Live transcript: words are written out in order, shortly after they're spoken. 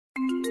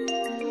It's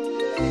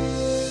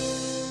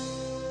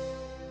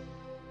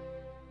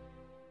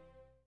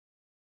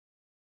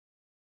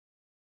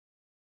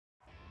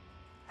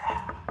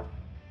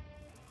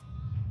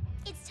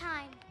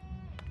time.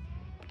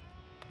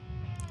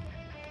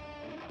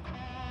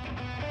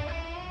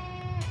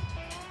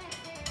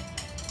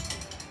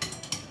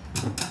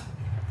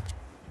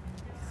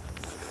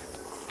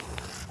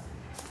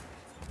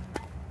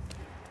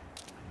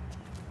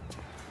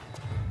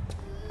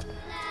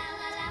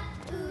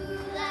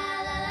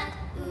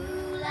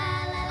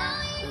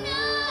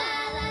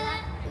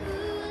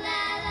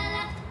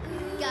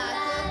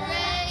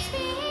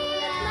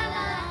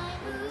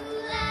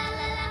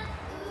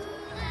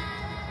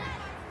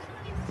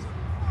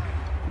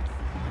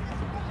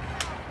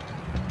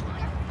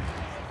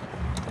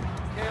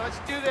 Let's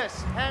do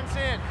this. Hands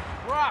in.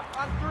 We're off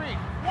on 3.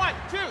 1,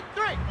 2,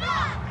 3.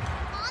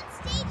 On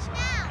stage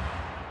now.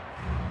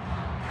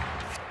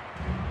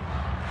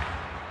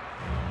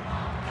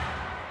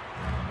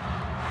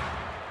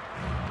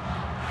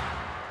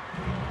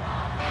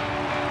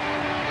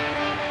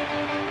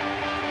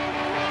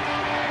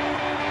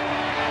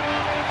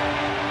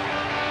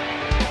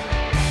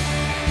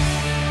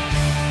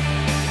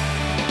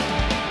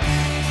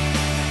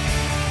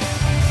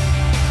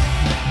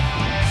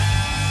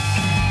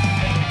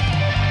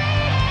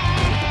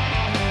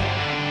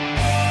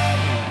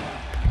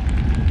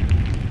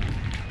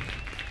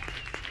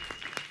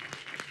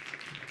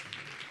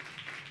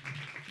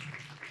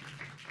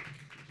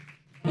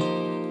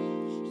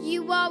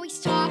 You always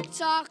talk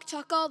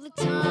all the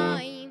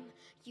time.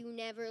 You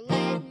never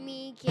let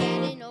me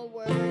get in a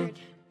word.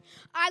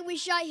 I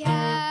wish I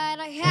had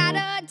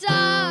a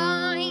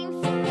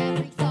dime for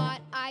every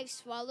thought I've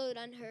swallowed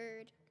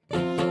unheard.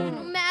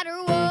 No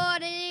matter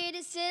what it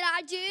is that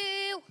I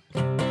do,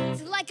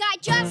 it's like I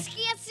just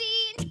can't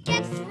seem to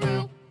get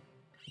through.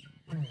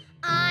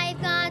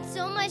 I've got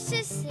so much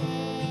to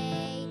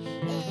say.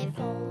 If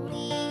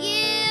only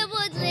you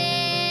would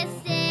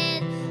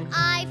listen.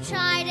 I've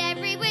tried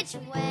every which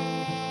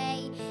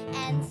way,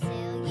 and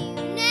still you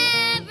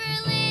never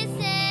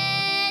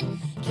listen.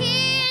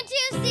 Can't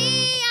you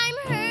see I'm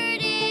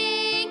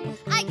hurting?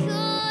 I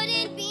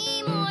couldn't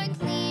be more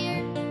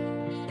clear.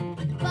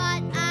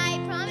 But I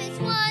promise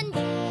one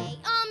day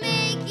I'll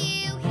make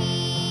you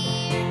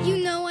hear. You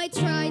know I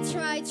try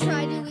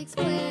to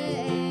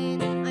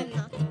explain. I'm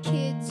not the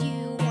kids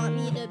you want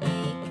me to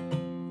be.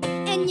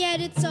 And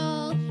yet it's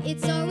all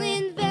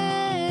in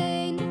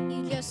vain.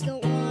 You just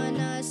don't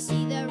wanna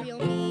see the real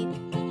me.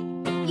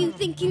 You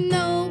think you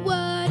know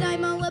what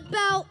I'm all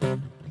about,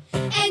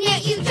 And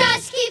yet you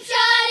just keep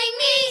shutting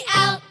me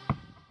out.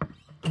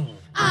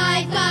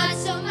 I've got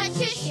so much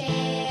to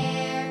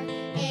share.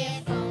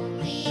 If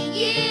only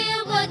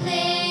you would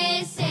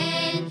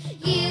listen,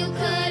 you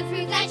could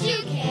prove that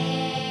you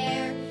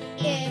care.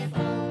 If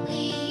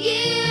only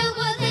you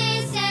would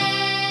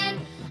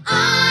listen,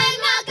 I'm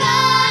not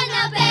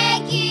gonna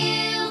beg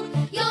you.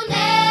 You'll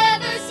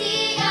never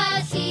see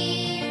a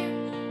tear.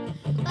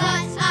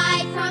 But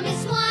I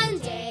promise one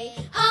day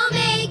I'll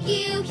make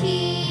you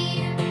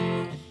hear.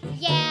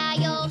 Yeah,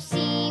 you'll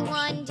see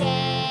one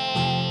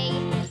day.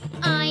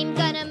 I'm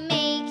gonna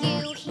make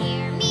you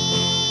hear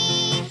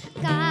me.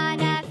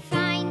 Gotta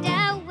find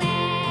a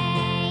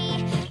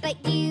way, but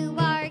you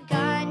are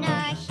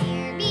gonna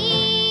hear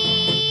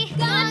me.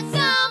 Got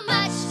so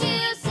much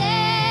to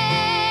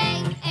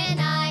say, and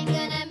I'm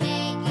gonna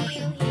make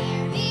you hear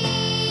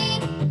me.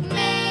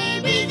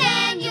 Maybe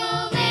then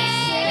you'll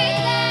listen.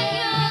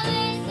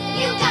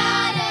 You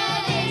gotta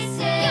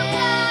listen. You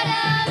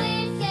gotta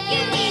listen.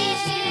 You need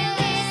to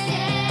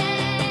listen.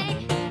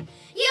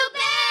 You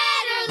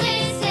better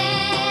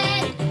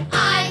listen.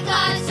 I've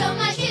got so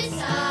much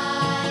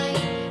inside.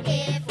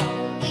 If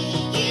only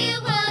you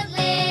would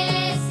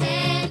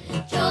listen.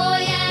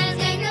 Joy and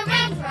anger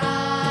and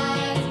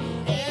pride.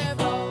 If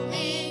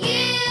only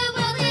you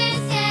would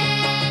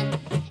listen.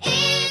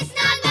 It's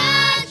not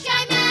much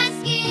I'm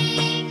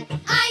asking.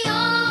 I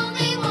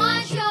only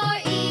want your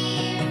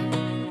ear.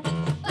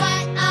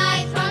 But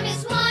I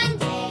promise one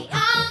day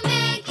I'll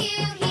make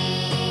you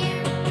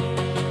hear.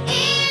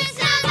 It's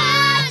not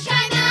much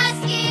I'm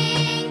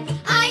asking.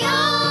 I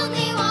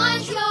only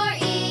want your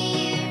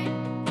ear.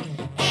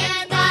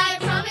 And I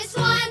promise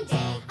one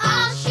day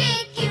I'll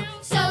shake you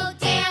so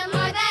damn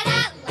hard that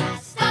at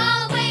last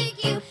I'll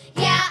wake you.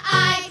 Yeah,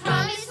 I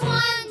promise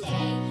one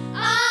day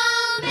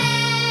I'll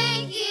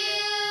make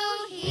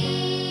you hear.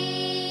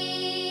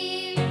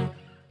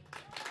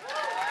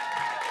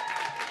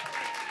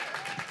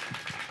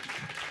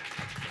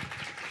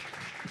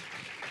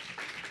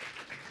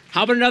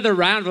 How about another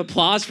round of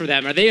applause for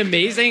them? Are they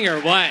amazing or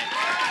what?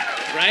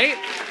 Right?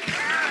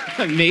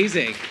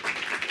 Amazing.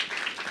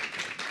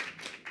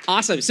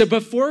 Awesome. So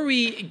before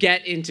we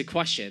get into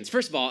questions,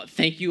 first of all,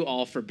 thank you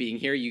all for being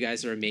here. You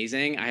guys are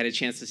amazing. I had a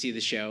chance to see the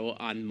show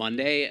on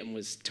Monday and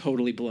was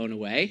totally blown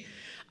away.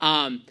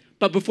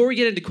 But before we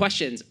get into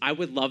questions, I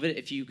would love it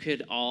if you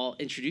could all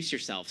introduce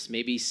yourselves.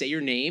 Maybe say your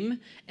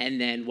name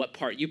and then what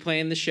part you play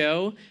in the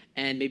show.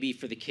 And maybe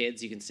for the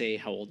kids, you can say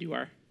how old you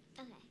are.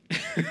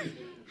 Okay.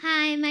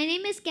 Hi, my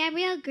name is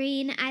Gabrielle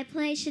Green. I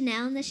play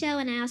Chanel in the show,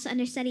 and I also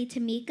understudy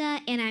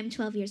Tamika, and I'm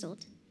 12 years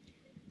old.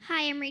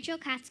 Hi, I'm Rachel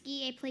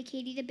Katsky. I play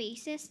Katie the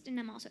bassist, and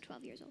I'm also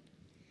 12 years old.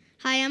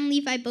 Hi, I'm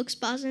Levi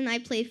Buxbazen. I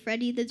play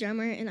Freddie the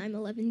drummer, and I'm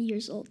 11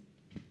 years old.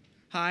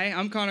 Hi,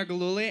 I'm Connor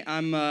Galuli.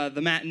 I'm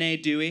the matinee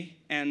Dewey,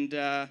 and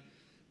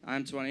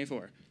I'm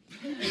 24.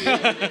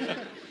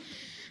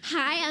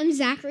 Hi, I'm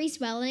Zachary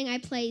Swelling. I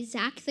play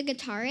Zach the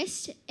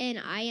guitarist, and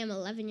I am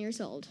 11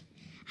 years old.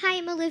 Hi,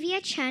 I'm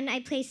Olivia Chen. I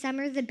play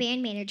Summer the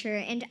band manager,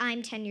 and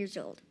I'm 10 years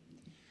old.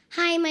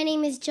 Hi, my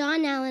name is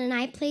John Allen, and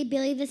I play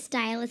Billy the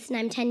stylist, and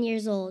I'm 10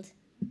 years old.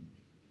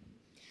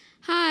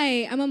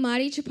 Hi, I'm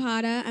Amadi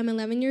Chapada. I'm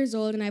 11 years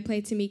old, and I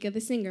play Tamika the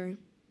singer.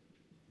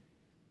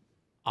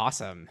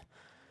 Awesome.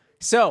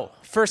 So,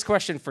 first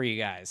question for you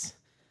guys.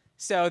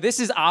 So this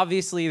is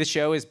obviously, the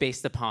show is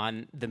based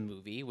upon the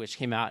movie, which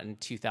came out in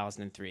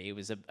 2003. It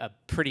was a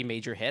pretty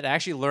major hit. I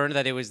actually learned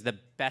that it was the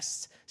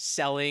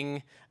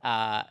best-selling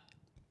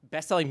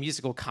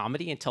musical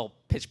comedy until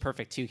Pitch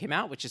Perfect 2 came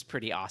out, which is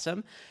pretty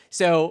awesome.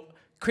 So,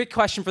 quick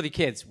question for the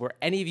kids. Were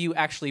any of you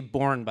actually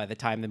born by the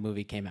time the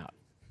movie came out?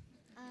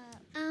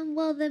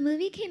 Well, the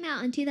movie came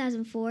out in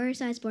 2004,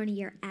 so I was born a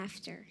year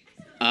after.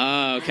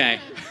 Oh, okay.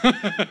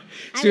 I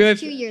was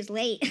 2 years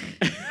late.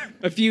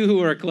 A few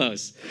who are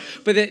close.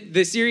 But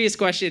the serious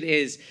question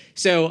is,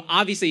 so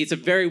obviously it's a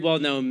very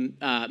well-known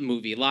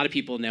movie. A lot of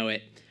people know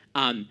it.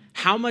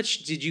 How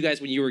much did you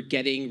guys, when you were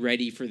getting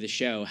ready for the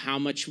show, how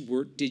much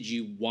did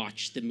you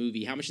watch the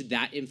movie? How much did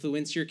that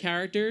influence your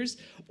characters?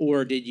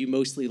 Or did you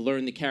mostly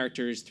learn the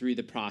characters through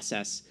the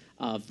process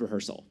of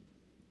rehearsal?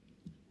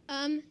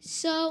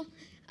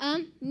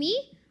 Me,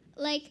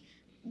 like,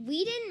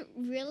 we didn't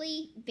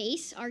really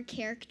base our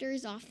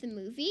characters off the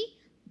movie.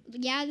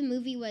 Yeah, the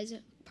movie was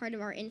part of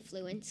our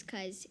influence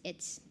because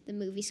it's the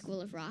movie School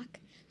of Rock.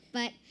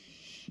 But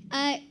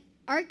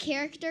our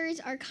characters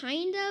are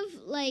kind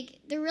of, like,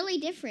 they're really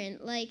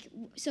different. Like,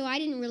 so I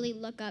didn't really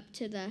look up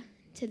to the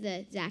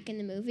Zach in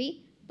the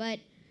movie. But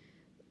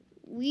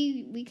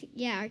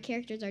our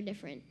characters are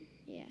different.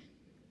 Yeah.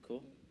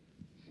 Cool.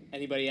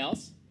 Anybody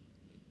else?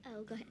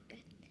 Oh, go ahead.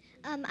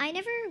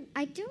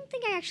 I don't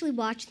think I actually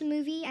watched the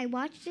movie. I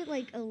watched it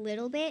like a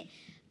little bit,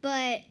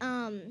 but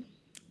when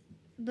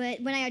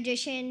I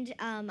auditioned,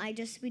 I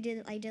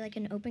did like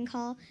an open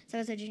call, so I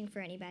was auditioning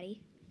for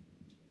anybody.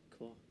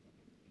 Cool.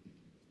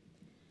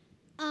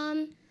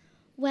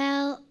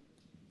 Well,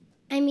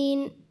 I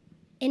mean,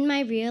 in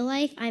my real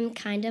life, I'm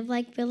kind of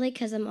like Billy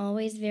because I'm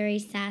always very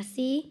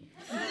sassy.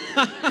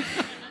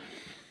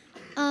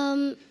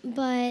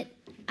 But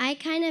I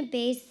kind of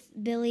base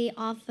Billy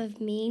off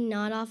of me,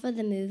 not off of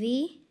the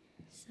movie.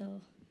 So.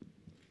 All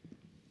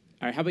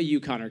right, how about you,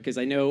 Connor? Because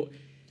I know,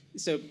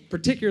 so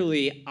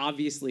particularly,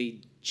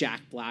 obviously,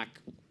 Jack Black,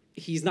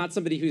 he's not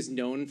somebody who's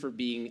known for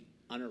being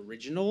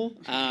unoriginal.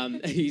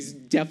 He's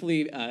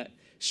definitely a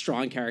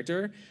strong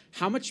character.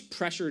 How much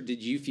pressure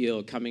did you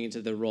feel coming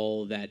into the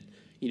role that,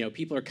 you know,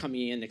 people are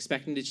coming in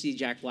expecting to see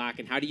Jack Black,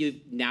 and how do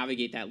you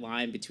navigate that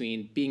line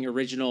between being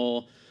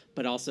original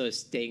but also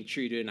staying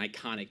true to an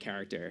iconic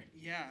character?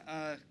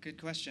 Yeah,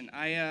 good question.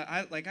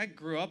 I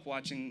grew up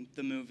watching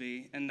the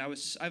movie, and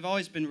I've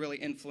always been really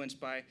influenced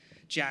by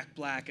Jack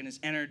Black and his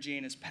energy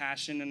and his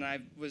passion, and I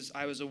was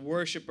a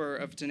worshiper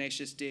of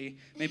Tenacious D,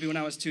 maybe when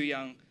I was too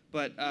young.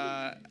 But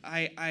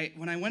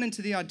when I went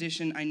into the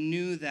audition, I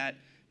knew that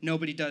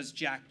nobody does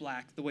Jack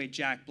Black the way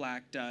Jack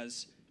Black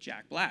does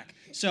Jack Black.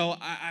 So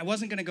I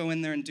wasn't gonna go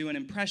in there and do an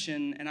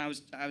impression, and I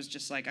was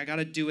just like, I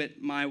gotta do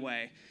it my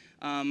way.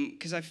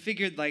 Because I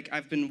figured, like,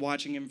 I've been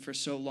watching him for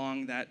so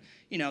long that,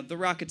 you know, the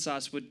rocket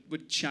sauce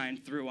would shine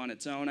through on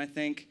its own, I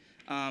think.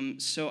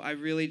 So I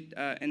really,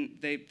 and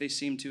they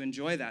seem to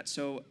enjoy that.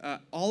 So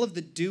all of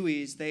the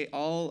Deweys, they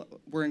all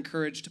were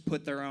encouraged to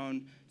put their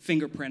own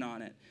fingerprint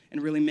on it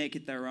and really make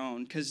it their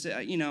own. Because,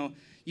 you know,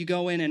 you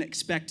go in and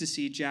expect to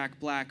see Jack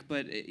Black,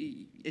 but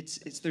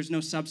there's no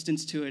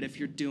substance to it if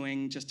you're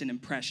doing just an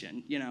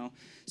impression, you know.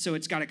 So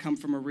it's got to come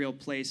from a real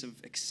place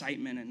of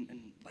excitement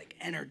and like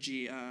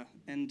energy,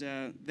 and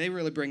they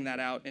really bring that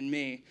out in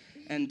me.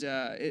 And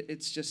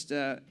it's just,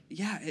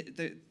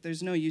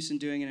 there's no use in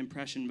doing an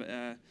impression,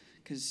 but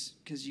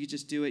because you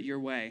just do it your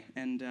way,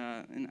 and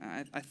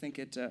I think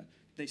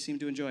they seem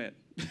to enjoy it.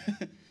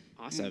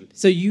 Awesome.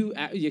 So you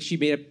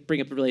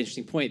bring up a really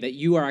interesting point that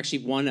you are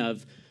actually one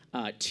of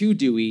 2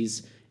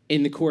 Deweys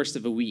in the course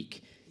of a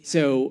week. Yeah.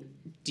 So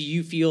do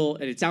you feel,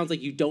 and it sounds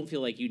like you don't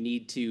feel like you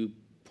need to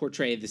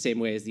portray the same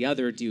way as the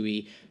other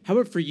Dewey. How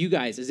about for you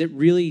guys? Is it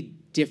really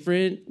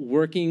different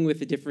working with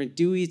the different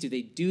Deweys? Do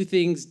they do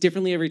things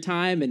differently every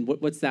time? And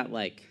what's that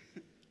like?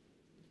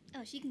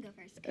 Oh, she can go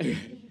first.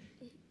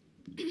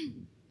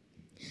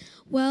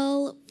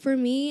 Well, for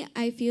me,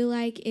 I feel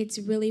like it's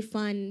really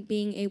fun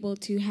being able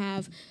to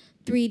have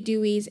 3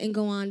 Deweys and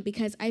go on,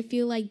 because I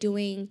feel like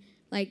doing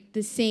like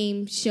the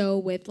same show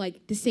with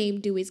like the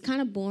same Dewey is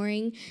kind of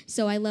boring.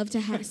 So I love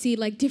to see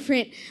like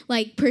different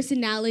like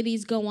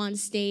personalities go on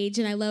stage,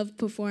 and I love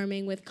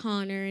performing with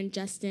Connor and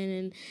Justin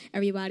and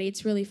everybody.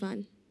 It's really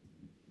fun.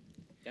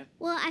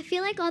 Well, I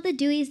feel like all the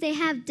Deweys, they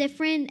have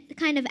different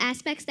kind of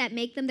aspects that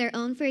make them their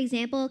own. For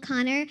example,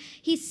 Connor,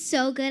 he's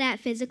so good at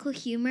physical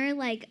humor.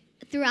 Like,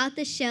 throughout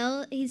the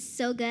show, he's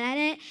so good at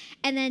it.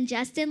 And then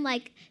Justin,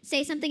 like,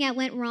 say something that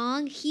went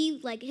wrong,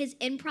 his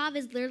improv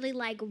is literally,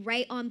 like,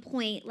 right on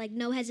point, like,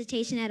 no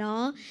hesitation at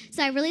all.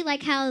 So I really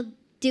like how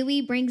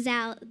Dewey brings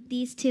out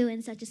these two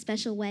in such a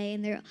special way,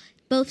 and they're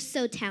both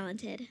so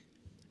talented.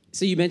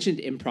 So you mentioned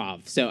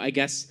improv. So I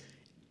guess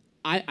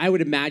I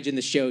would imagine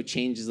the show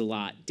changes a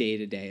lot day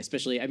to day,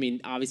 especially, I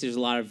mean, obviously there's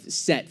a lot of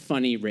set,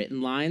 funny,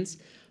 written lines,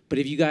 but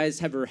have you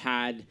guys ever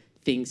had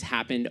things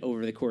happen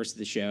over the course of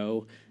the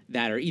show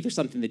that are either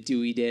something that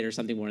Dewey did or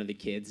something one of the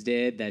kids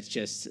did that's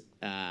just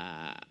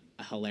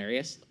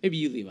hilarious? Maybe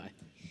you, Levi.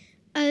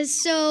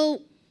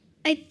 So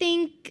I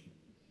think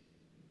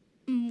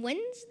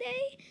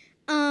Wednesday,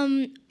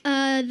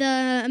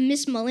 the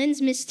Miss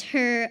Mullins missed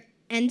her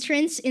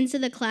entrance into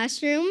the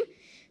classroom.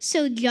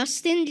 So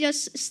Justin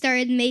just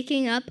started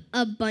making up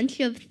a bunch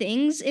of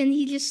things, and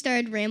he just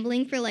started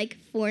rambling for like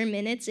 4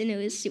 minutes, and it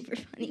was super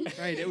funny.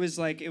 Right. It was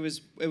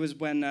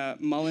when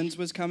Mullins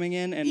was coming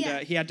in, and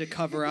he had to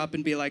cover up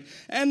and be like,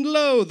 "And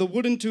lo, the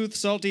wooden-toothed,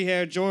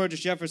 salty-haired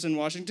George Jefferson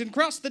Washington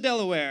crossed the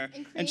Delaware,"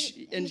 and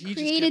he Created just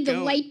kept the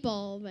going. light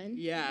bulb. And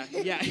Yeah.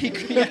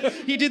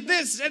 He did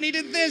this, and he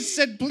did this,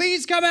 and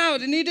please come out,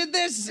 and he did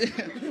this.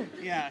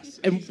 Yes.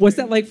 And what's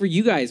that like for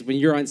you guys when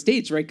you're on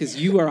stage, right? Because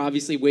you are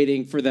obviously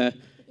waiting for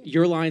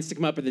your lines to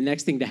come up or the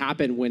next thing to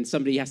happen when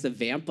somebody has to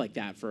vamp like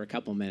that for a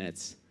couple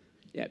minutes.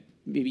 Yeah,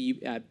 maybe you,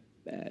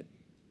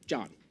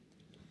 John.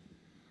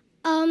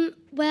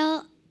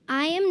 Well,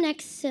 I am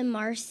next to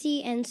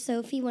Marcy and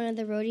Sophie, one of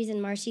the roadies,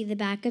 and Marcy, the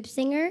backup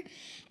singer,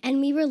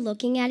 and we were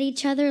looking at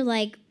each other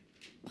like,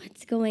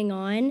 what's going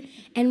on?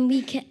 And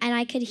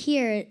I could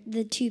hear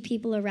the two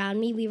people around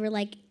me. We were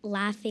like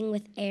laughing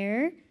with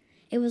air.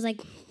 It was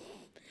like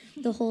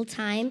the whole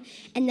time.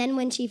 And then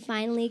when she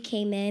finally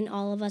came in,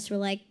 all of us were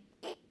like,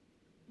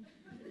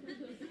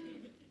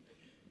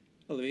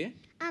 Olivia?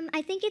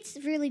 I think it's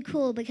really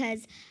cool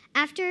because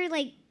after,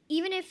 like,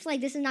 even if,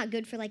 like, this is not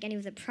good for, like, any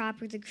of the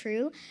prop or the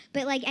crew,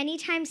 but, like,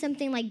 anytime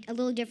something, like, a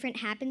little different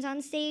happens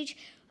on stage,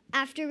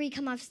 after we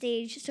come off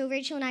stage, so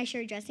Rachel and I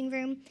share a dressing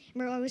room, and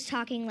we're always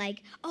talking,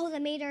 like, oh,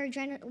 that made our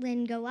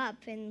adrenaline go up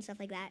and stuff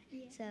like that.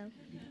 Yeah. So.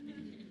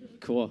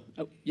 Cool.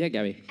 Oh, yeah,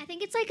 Gabby. I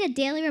think it's like a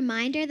daily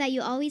reminder that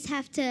you always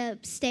have to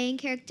stay in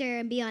character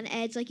and be on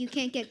edge. Like, you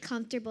can't get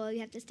comfortable.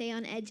 You have to stay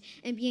on edge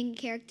and be in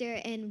character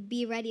and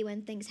be ready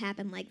when things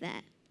happen like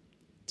that.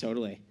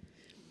 Totally.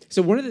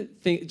 So one of the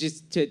things,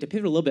 just to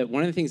pivot a little bit,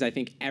 one of the things I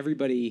think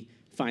everybody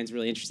finds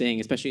really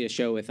interesting, especially a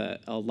show with a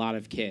lot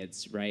of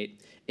kids, right,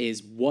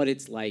 is what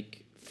it's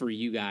like for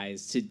you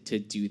guys to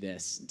do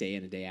this day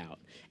in and day out.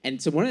 And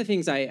so one of the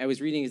things I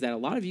was reading is that a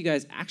lot of you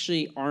guys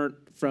actually aren't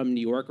from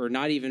New York or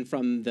not even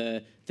from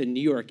the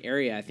New York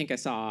area. I think I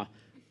saw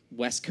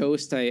West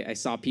Coast. I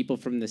saw people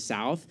from the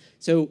South.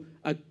 So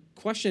a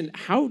question,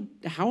 how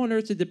on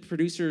earth did the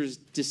producers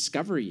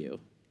discover you?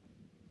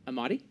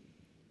 Amadi?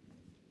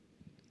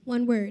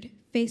 One word,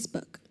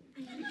 Facebook.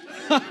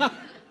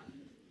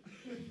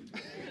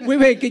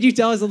 Wait, could you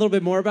tell us a little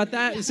bit more about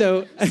that?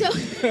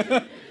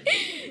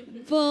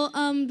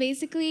 Well,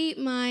 basically,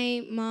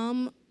 my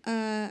mom,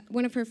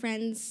 one of her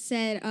friends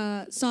saw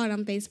it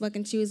on Facebook,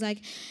 and she was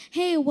like,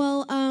 "Hey,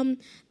 well,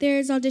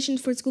 there's auditions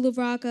for School of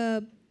Rock.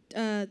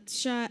 Is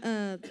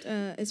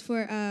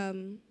for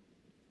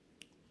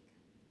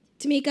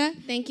Tamika.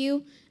 Thank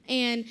you."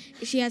 And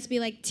she has to be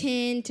like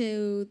 10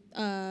 to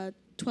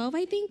 12,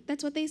 I think.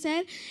 That's what they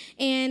said.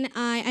 And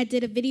I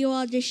did a video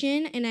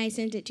audition, and I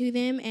sent it to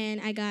them, and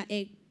I got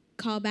a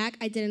call back.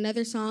 I did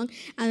another song,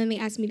 and then they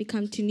asked me to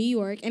come to New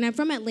York. And I'm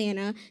from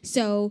Atlanta,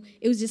 so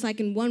it was just like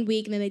in 1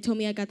 week, and then they told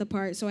me I got the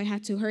part, so I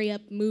had to hurry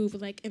up, move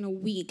like in a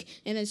week,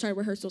 and then start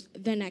rehearsals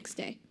the next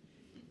day.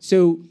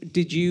 So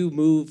did you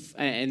move,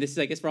 and this is,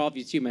 I guess, for all of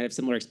you too, might have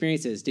similar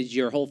experiences. Did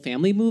your whole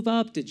family move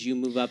up? Did you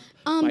move up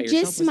by yourself?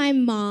 Just my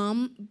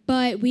mom,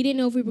 but we didn't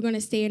know if we were going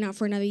to stay or not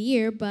for another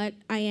year, but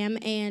I am,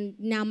 and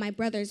now my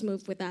brothers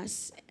moved with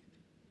us.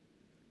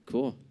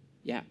 Cool.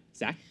 Yeah.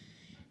 Zach?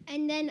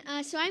 And then,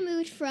 so I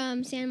moved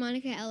from Santa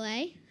Monica,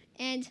 LA,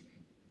 and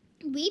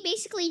we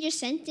basically just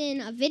sent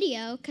in a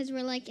video because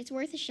we're like, it's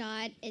worth a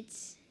shot.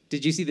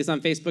 Did you see this on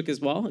Facebook as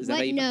well? Is that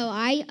how you No,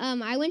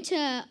 I went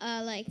to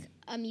like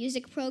a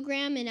music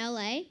program in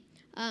LA,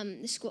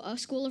 a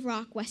School of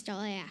Rock, West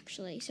LA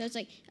actually. So it's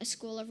like a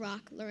School of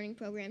Rock learning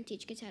program,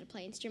 teach kids how to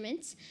play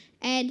instruments.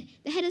 And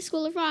the head of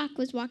School of Rock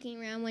was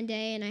walking around one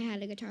day, and I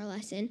had a guitar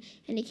lesson,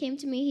 and he came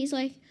to me. He's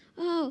like,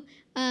 "Oh,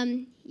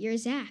 you're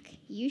Zach.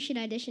 You should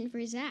audition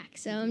for Zach."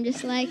 So I'm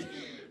just like,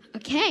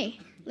 okay.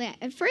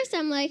 At first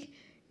I'm like,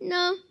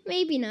 no,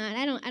 maybe not.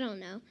 I don't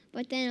know.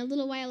 But then a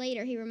little while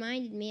later he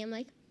reminded me. I'm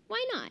like,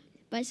 why not?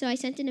 But so I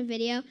sent in a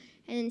video,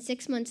 and then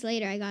 6 months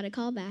later I got a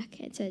call back.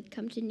 It said,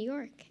 come to New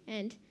York,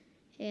 and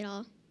it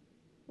all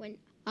went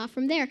off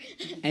from there.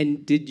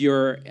 And did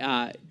your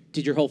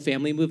whole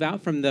family move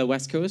out from the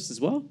West Coast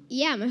as well?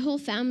 Yeah, my whole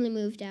family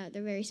moved out.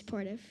 They're very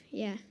supportive.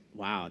 Yeah.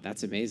 Wow,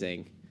 that's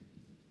amazing.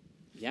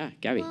 Yeah,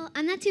 Gabby. Well,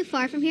 I'm not too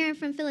far from here. I'm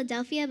from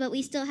Philadelphia, but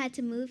we still had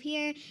to move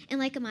here.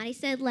 And like Amani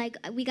said, like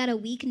we got a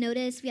week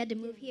notice. We had to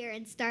move here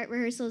and start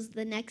rehearsals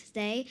the next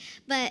day.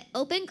 But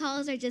open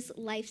calls are just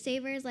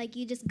lifesavers. Like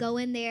you just go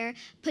in there,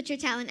 put your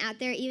talent out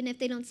there. Even if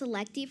they don't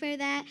select you for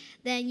that,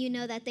 then you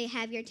know that they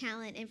have your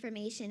talent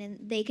information and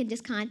they can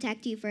just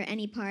contact you for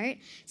any part.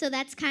 So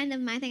that's kind of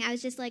my thing. I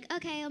was just like,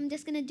 okay, I'm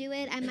just gonna do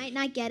it. I might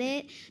not get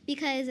it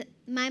because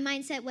my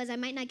mindset was I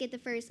might not get the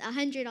first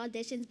 100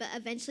 auditions, but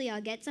eventually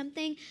I'll get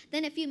something.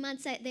 Then a few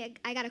months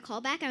I got a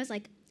call back. I was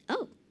like,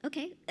 oh,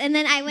 okay. And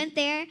then I went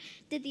there,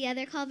 did the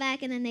other call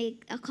back, and then they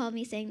called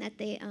me saying that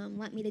they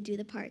want me to do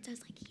the parts. I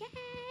was like, yay.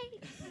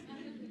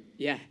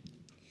 Yeah.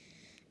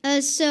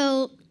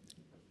 So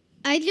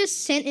I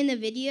just sent in a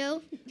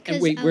video.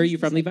 And wait, where are you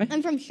from, Levi?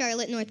 I'm from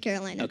Charlotte, North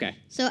Carolina. Okay.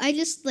 So I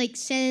just like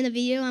sent in a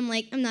video. I'm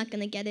like, I'm not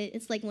gonna get it.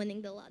 It's like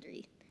winning the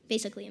lottery.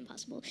 Basically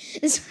impossible.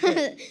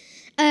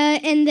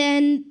 And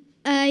then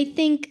I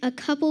think a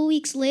couple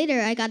weeks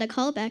later, I got a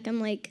call back. I'm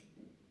like,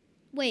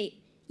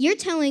 wait, you're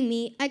telling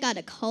me I got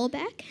a call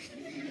back?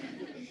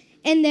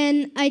 And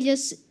then I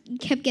just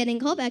kept getting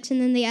callbacks, and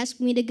then they asked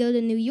me to go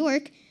to New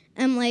York.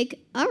 I'm like,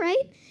 all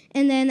right.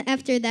 And then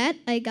after that,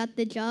 I got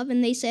the job,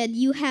 and they said,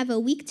 you have a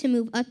week to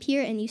move up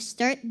here, and you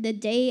start the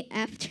day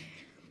after.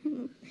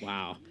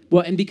 Wow.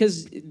 Well, and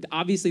because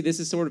obviously this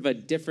is sort of a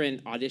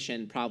different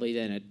audition probably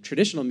than a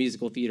traditional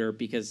musical theater,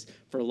 because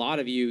for a lot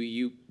of you,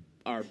 you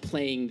are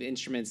playing the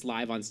instruments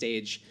live on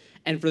stage.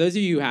 And for those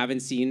of you who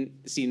haven't seen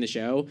the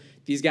show,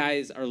 these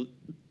guys are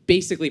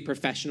basically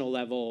professional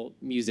level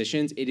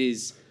musicians. It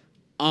is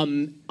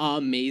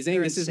amazing.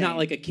 They're this insane. is not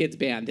like a kid's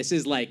band. This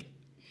is like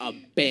a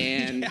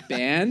band.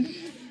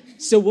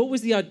 So what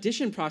was the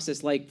audition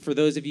process like for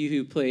those of you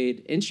who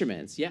played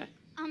instruments? Yeah.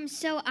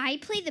 So I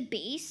play the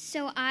bass.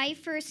 So I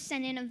first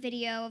sent in a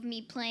video of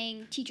me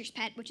playing Teacher's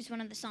Pet, which is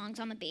one of the songs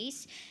on the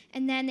bass.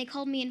 And then they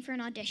called me in for an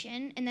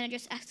audition, and then it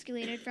just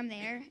escalated from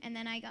there, and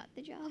then I got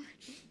the job.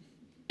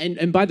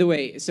 And by the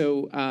way,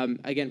 so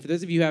again, for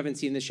those of you who haven't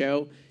seen the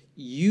show,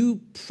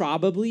 you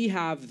probably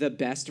have the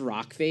best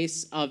rock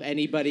face of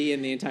anybody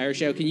in the entire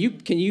show. Would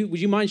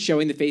you mind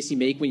showing the face you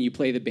make when you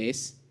play the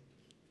bass?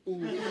 I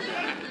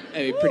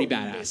mean, pretty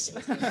badass.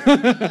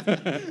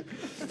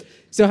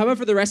 So how about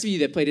for the rest of you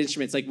that played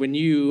instruments? Like when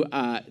you,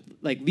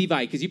 like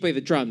Levi, because you play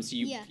the drums,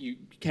 you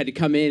had to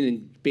come in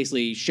and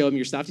basically show them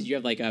your stuff. Did you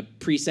have like a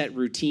preset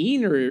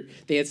routine, or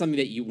they had something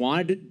that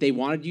they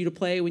wanted you to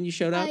play when you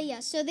showed up? Yeah,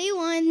 so they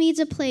wanted me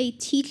to play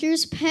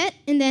Teacher's Pet,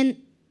 and then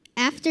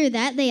after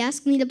that, they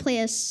asked me to play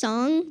a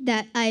song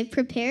that I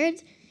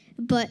prepared,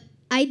 but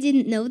I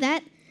didn't know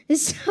that.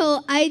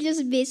 So I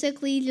just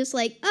basically just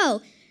like,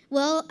 oh,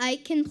 well, I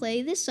can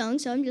play this song,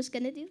 so I'm just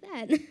going to do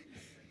that.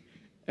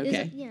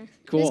 Okay. Yeah.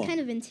 Cool. It was kind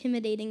of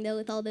intimidating though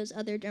with all those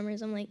other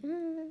drummers. I'm like,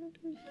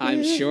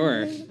 I'm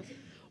sure.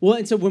 Well,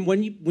 and so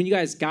when you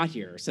guys got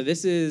here, so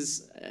this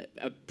is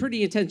a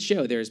pretty intense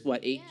show. There's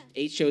what,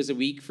 eight shows a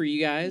week for you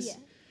guys? Yeah.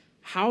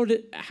 How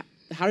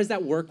does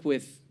that work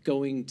with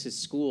going to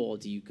school?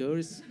 Do you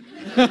go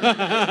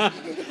to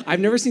I've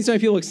never seen so many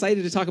people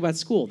excited to talk about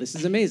school. This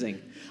is amazing.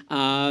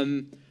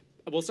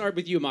 We'll start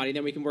with you, Amadi,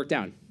 then we can work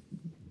down.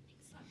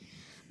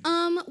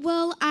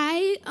 Well,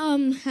 I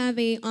have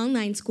a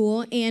online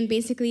school, and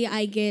basically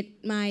I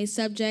get my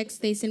subjects.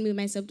 They send me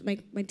my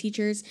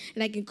teachers,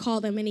 and I can call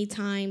them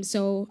anytime.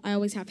 So I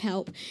always have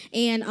help.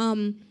 And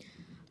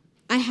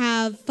I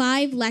have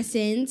 5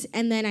 lessons,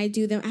 and then I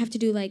do them. I have to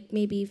do like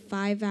maybe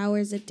 5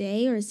 hours a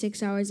day or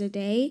 6 hours a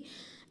day,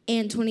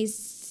 and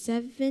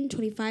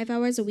 25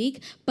 hours a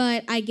week.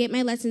 But I get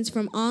my lessons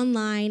from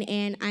online,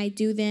 and I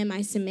do them,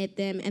 I submit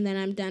them, and then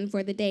I'm done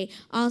for the day.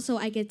 Also,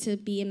 I get to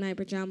be in my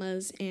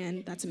pajamas,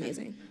 and that's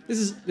amazing.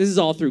 This is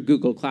all through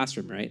Google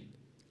Classroom, right?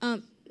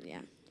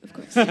 Yeah, of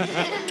course.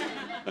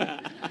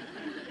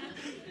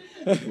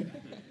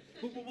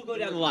 We'll go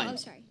down the line. oh,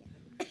 sorry.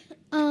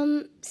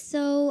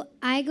 So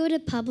I go to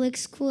public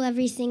school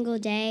every single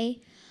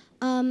day,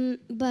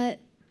 but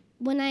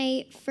when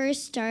I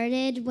first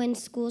started, when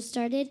school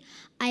started,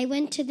 I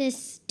went to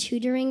this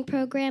tutoring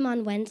program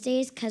on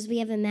Wednesdays because we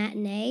have a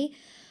matinee.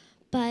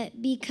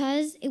 But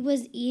because it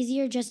was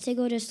easier just to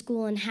go to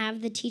school and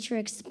have the teacher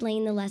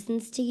explain the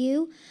lessons to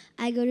you,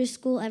 I go to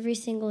school every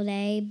single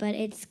day, but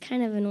it's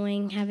kind of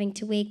annoying having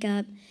to wake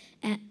up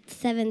at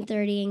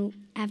 7:30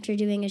 after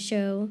doing a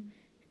show.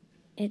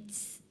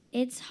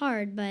 It's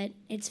hard, but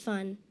it's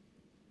fun.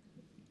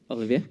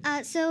 Olivia?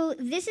 So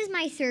this is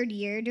my 3rd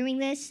year doing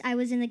this. I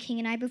was in the King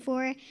and I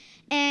before.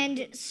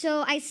 And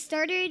so I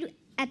started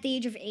at the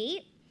age of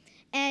 8.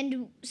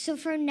 And so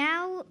for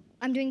now,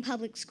 I'm doing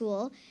public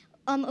school.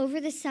 Over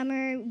the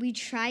summer, we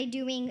tried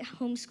doing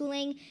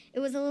homeschooling. It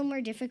was a little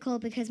more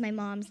difficult because my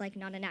mom's like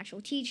not an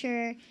actual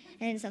teacher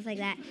and stuff like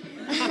that.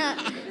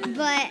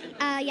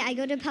 Yeah, I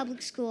go to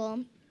public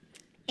school.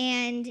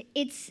 And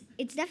it's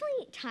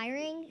definitely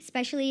tiring,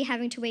 especially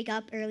having to wake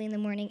up early in the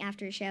morning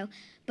after a show.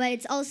 But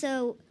it's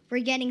also, we're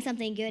getting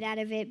something good out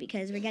of it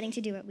because we're getting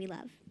to do what we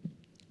love.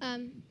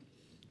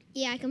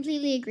 Yeah, I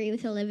completely agree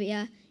with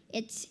Olivia.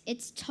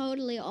 it's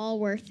totally all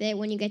worth it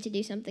when you get to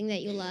do something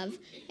that you love.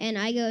 And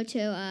I go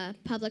to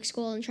public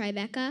school in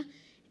Tribeca,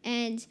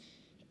 and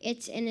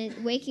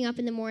waking up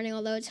in the morning,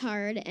 although it's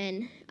hard,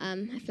 and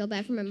I feel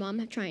bad for my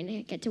mom trying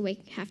to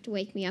have to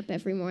wake me up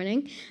every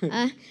morning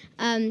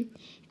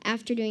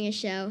after doing a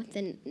show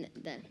the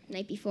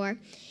night before.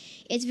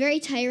 It's very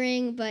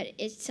tiring, but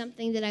it's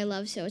something that I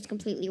love, so it's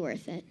completely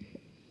worth it.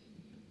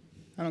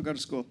 I don't go to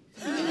school.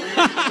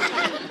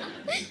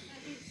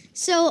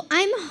 So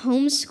I'm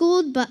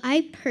homeschooled, but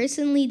I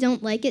personally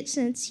don't like it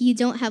since you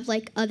don't have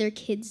like other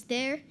kids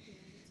there.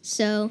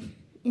 So,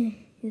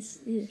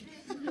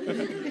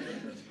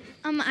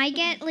 I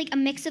get like a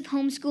mix of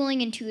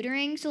homeschooling and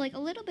tutoring, so like a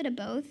little bit of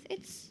both.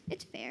 It's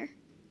fair.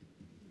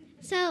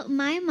 So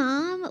my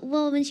mom,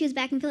 well, when she was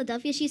back in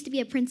Philadelphia, she used to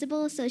be a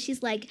principal, so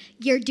she's like,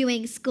 you're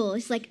doing school.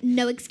 She's like,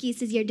 no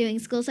excuses, you're doing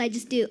school, so I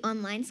just do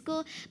online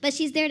school. But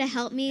she's there to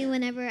help me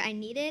whenever I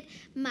need it.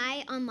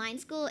 My online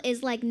school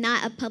is like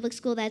not a public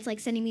school that's like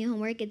sending me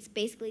homework. It's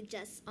basically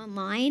just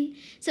online.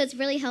 So it's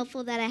really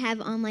helpful that I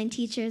have online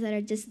teachers that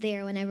are just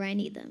there whenever I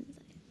need them.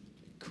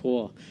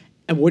 Cool.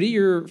 And what do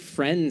your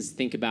friends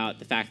think about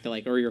the fact that,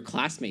 like, or your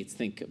classmates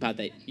think about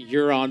that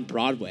you're on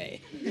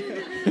Broadway?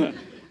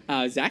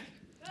 Zach?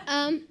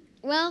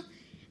 Well,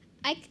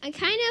 I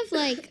kind of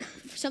like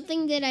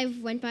something that I've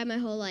went by my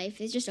whole life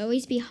is just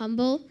always be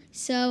humble.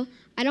 So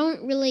I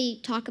don't really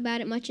talk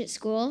about it much at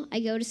school. I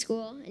go to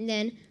school and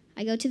then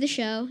I go to the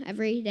show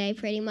every day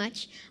pretty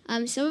much.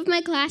 Some of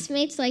my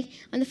classmates, like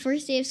on the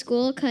first day of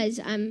school, because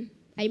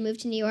I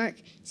moved to New York,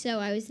 so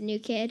I was the new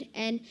kid.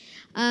 And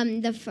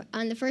on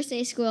the first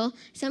day of school,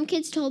 some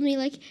kids told me,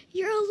 like,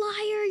 you're a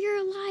liar, you're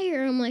a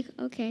liar. I'm like,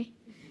 okay.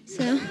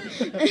 So.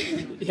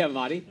 Yeah,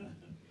 Madi?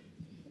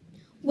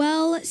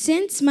 Well,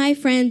 since my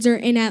friends are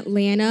in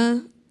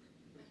Atlanta,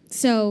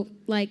 so,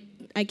 like,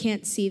 I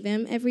can't see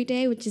them every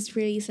day, which is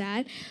really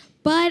sad.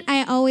 But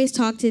I always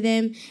talk to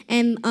them,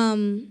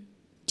 and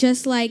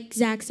just like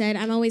Zach said,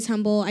 I'm always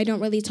humble. I don't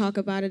really talk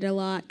about it a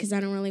lot because I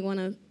don't really want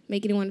to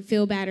make anyone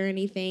feel bad or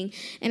anything.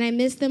 And I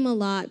miss them a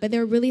lot, but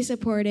they're really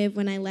supportive.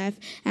 When I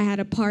left, I had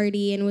a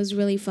party, and it was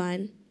really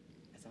fun.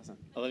 That's awesome.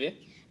 Olivia?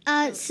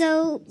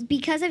 So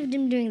because I've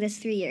been doing this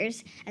 3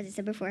 years, as I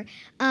said before,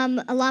 a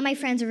lot of my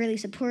friends are really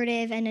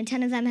supportive, and a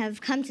ton of them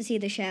have come to see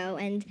the show,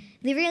 and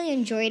they really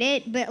enjoyed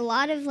it. But a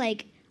lot of,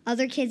 like,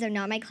 other kids that are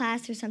not my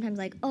class are sometimes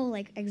like, oh,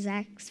 like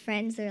Zach's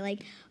friends, they're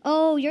like,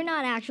 oh, you're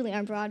not actually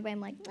on Broadway. I'm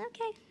like,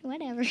 okay,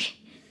 whatever.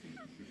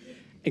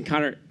 And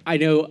Connor, I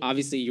know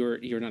obviously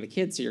you're not a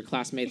kid, so your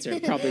classmates are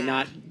probably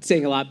not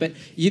saying a lot. But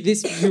you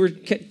were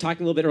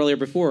talking a little bit earlier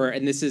before,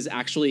 and this is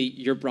actually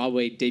your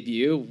Broadway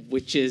debut,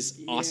 which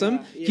is awesome.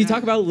 Yeah. Can you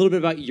talk about a little bit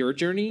about your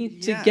journey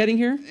to getting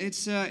here?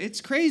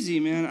 It's crazy,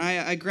 man.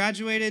 I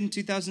graduated in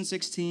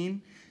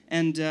 2016,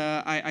 and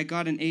I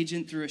got an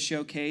agent through a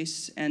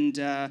showcase, and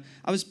I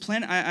was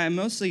planning. I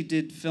mostly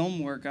did film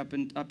work up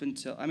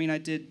until. I mean, I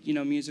did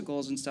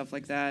musicals and stuff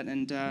like that,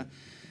 and.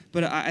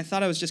 But I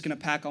thought I was just going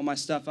to pack all my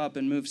stuff up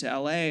and move to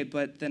LA,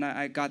 but then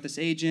I got this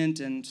agent,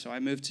 and so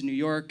I moved to New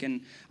York, and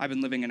I've been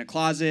living in a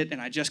closet,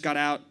 and I just got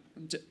out.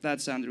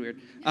 That sounded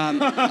weird.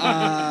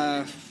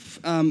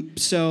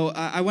 So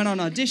I went on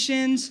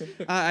auditions,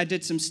 I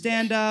did some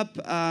stand-up,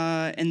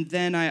 and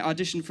then I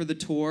auditioned for the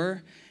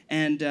tour,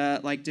 and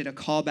did a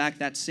callback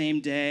that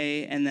same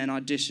day, and then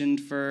auditioned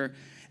for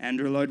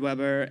Andrew Lloyd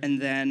Webber,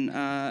 and then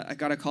I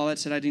got a call that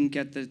said I didn't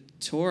get the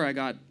tour. I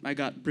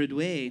got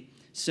Broadway.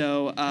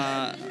 So,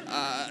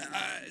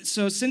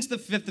 so since the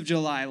 5th of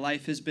July,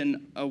 life has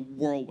been a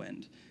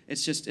whirlwind.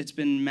 It's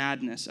been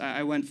madness.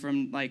 I went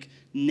from like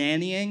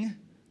nannying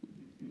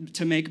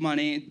to make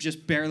money,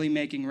 just barely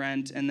making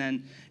rent, and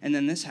then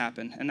this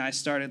happened, and I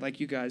started like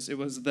you guys. It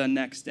was the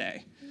next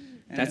day.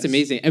 And that's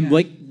amazing. And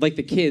like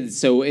the kids.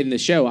 So in the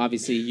show,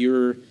 obviously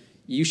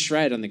you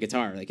shred on the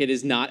guitar. Like it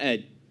is not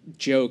a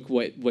joke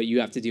what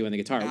you have to do on the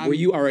guitar. Were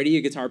you already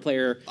a guitar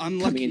player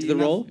coming into the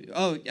role?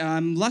 Oh,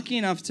 I'm lucky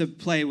enough to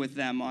play with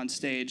them on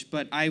stage,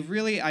 but I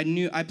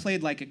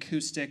played like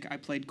acoustic, I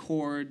played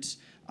chords,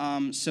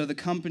 so the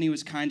company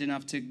was kind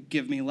enough to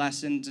give me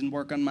lessons and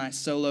work on my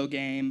solo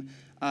game,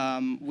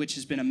 which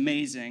has been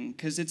amazing,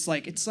 because it's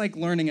like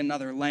learning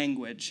another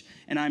language,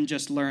 and I'm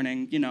just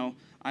learning,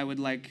 I would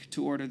like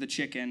to order the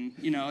chicken,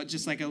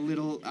 just like a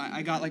little,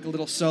 I got like a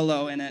little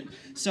solo in it,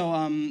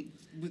 so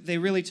they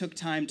really took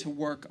time to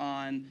work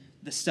on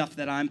the stuff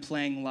that I'm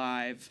playing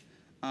live,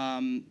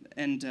 and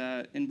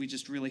we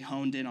just really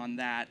honed in on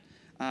that,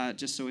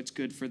 just so it's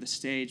good for the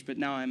stage. But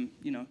now I'm,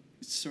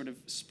 sort of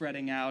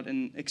spreading out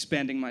and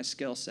expanding my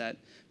skill set.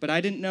 But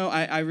I didn't know.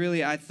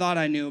 I thought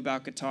I knew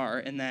about guitar,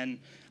 and then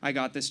I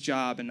got this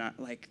job, and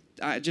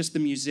just the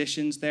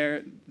musicians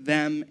there,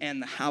 them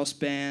and the house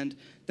band,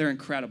 they're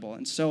incredible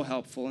and so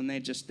helpful, and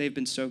they've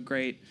been so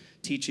great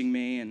teaching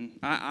me, and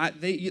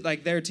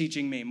they're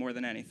teaching me more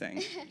than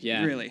anything.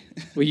 Yeah, really.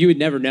 Well, you would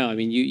never know. I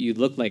mean, you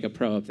look like a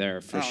pro up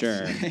there for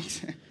sure.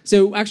 Thanks.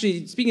 So,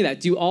 actually, speaking of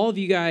that, do all of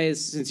you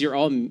guys, since you're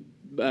all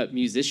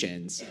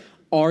musicians,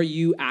 Are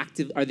you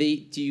active?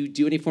 Do you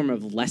do any form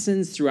of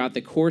lessons throughout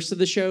the course of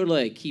the show to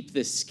like keep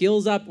the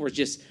skills up, or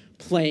just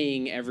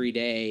playing every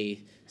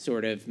day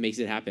sort of makes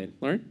it happen?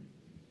 Lauren?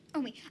 Oh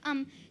wait.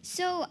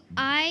 So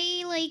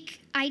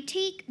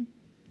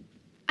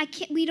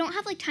we don't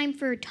have like time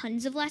for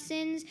tons of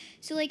lessons.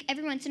 So like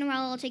every once in a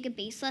while I'll take a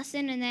bass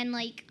lesson and then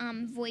like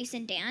voice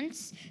and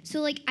dance.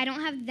 So like I don't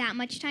have that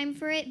much time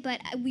for it,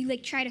 but we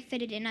like try to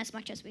fit it in as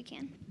much as we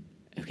can.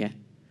 Okay.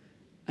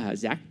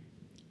 Zach?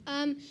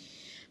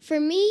 For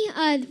me,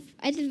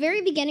 at the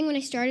very beginning when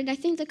I started, I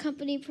think the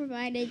company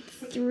provided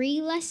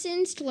 3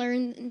 lessons to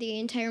learn the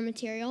entire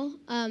material.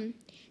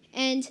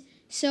 And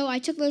so I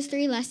took those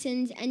 3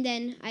 lessons, and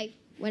then I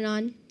went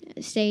on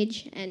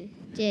stage and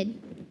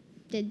did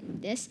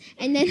this.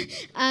 And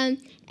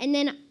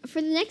then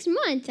for the next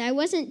month, I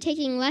wasn't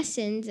taking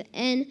lessons,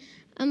 and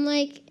I'm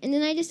like, and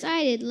then I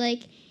decided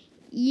like,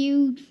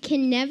 you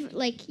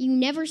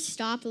never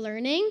stop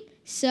learning.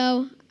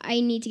 So I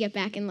need to get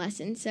back in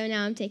lessons. So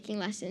now I'm taking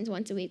lessons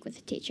once a week with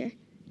a teacher.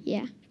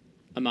 Yeah.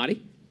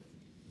 Amadi?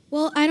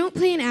 Well, I don't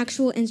play an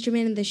actual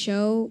instrument in the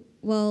show.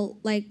 Well,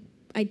 like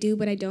I do,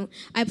 but I don't.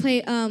 I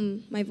play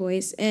my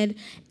voice, and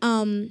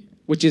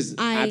which is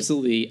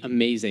absolutely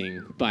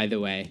amazing, by the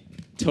way.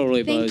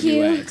 Totally blows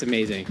you away. It's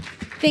amazing.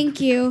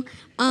 Thank you.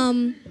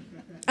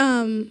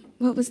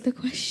 What was the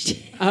question?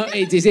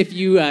 It is if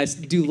you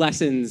do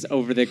lessons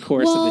over the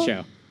course of the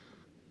show.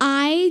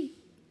 I'm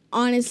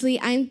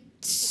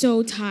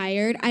so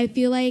tired. I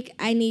feel like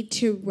I need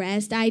to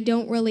rest. I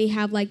don't really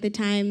have like the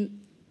time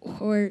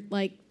or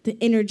like the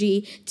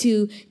energy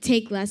to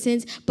take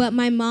lessons. But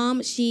my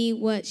mom,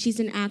 she's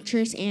an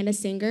actress and a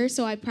singer,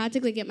 so I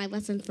practically get my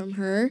lessons from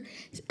her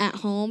at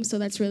home. So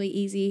that's really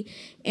easy.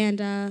 And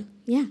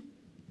yeah.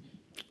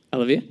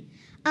 Olivia?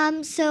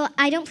 So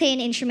I don't play an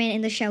instrument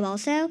in the show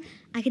also.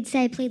 I could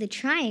say I play the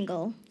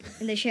triangle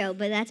in the show,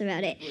 but that's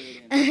about it.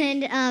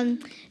 And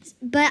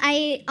but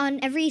on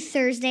every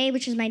Thursday,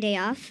 which is my day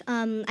off,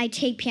 I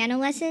take piano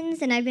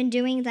lessons, and I've been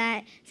doing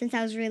that since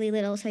I was really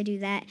little, so I do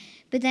that.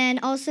 But then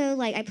also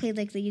like I played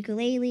like the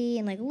ukulele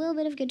and like a little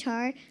bit of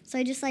guitar, so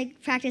I just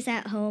like practice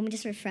at home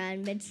just for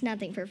fun, but it's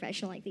nothing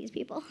professional like these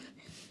people.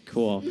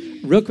 Cool.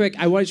 Real quick,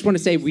 I just want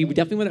to say we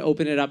definitely want to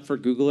open it up for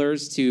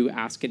Googlers to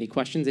ask any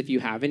questions if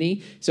you have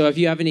any. So if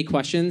you have any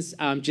questions,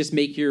 just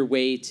make your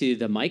way to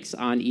the mics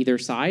on either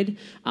side.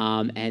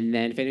 And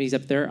then if anybody's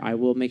up there, I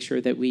will make sure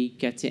that we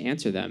get to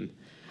answer them.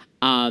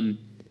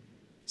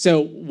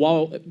 So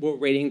while we're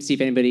waiting to see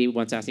if anybody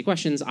wants to ask any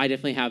questions, I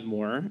definitely have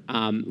more.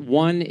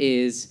 One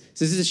is,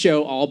 so this is a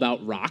show all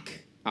about rock,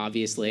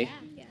 obviously.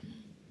 Yeah.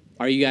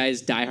 Are you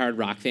guys diehard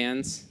rock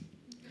fans?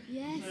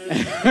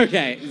 Yes.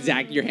 Okay,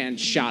 Zach, your hand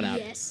shot up.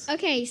 Yes.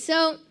 Okay,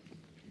 so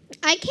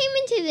I came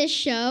into this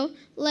show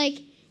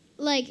like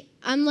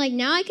I'm like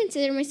now I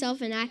consider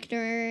myself an actor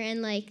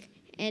and like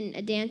and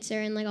a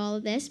dancer and like all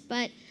of this,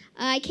 but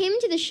I came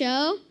into the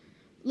show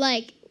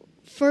like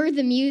for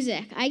the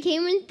music. I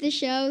came into the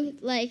show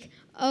like,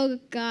 oh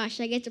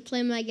gosh, I get to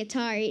play my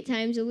guitar 8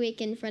 times a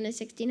week in front of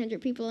 1,600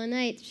 people a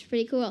night. It's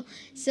pretty cool.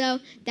 So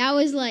that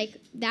was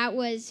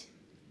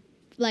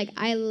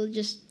I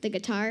just the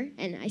guitar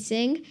and I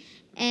sing,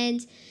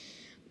 and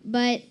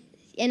my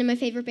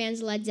favorite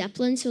band's Led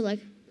Zeppelin. So like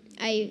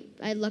I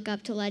look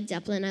up to Led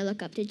Zeppelin. I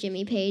look up to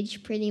Jimmy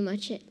Page. Pretty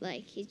much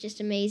like he's just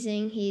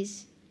amazing.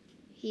 He's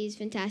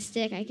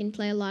fantastic. I can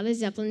play a lot of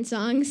Zeppelin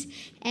songs,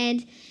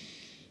 and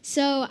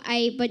so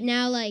but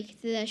now like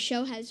the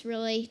show has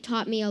really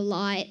taught me a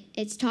lot.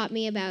 It's taught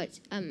me about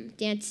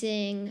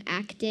dancing,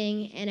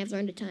 acting, and I've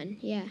learned a ton.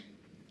 Yeah.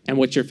 And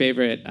what's your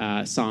favorite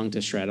song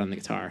to shred on the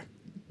guitar?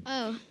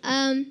 Oh,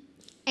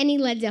 any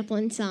Led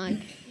Zeppelin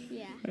song.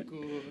 Yeah.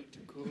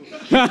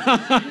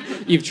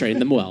 You've trained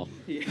them well.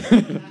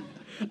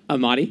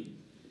 Amadi?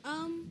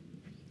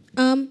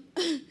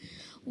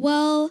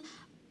 Well,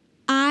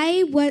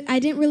 I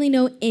didn't really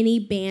know any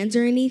bands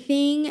or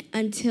anything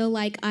until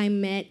like I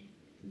met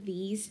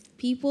these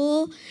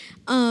people.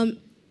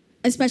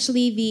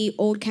 Especially the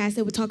old cast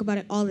that would talk about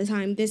it all the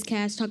time. This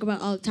cast talk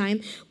about it all the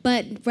time.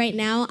 But right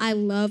now, I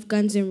love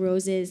Guns N'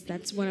 Roses.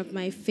 That's one of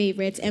my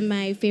favorites. And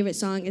my favorite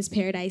song is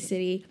Paradise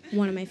City,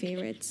 one of my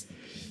favorites.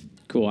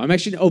 Cool. I'm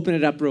actually going to open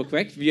it up real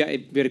quick. You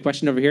had a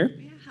question over here?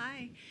 Yeah,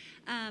 hi.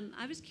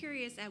 I was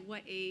curious at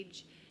what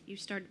age you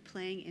started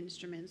playing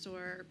instruments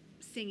or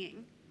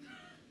singing.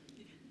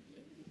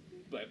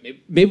 But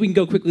maybe we can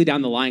go quickly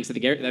down the line, because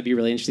that'd be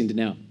really interesting to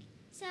know.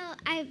 So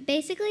I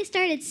basically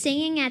started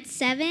singing at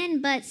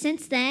 7, but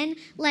since then,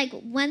 like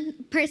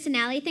one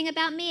personality thing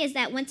about me is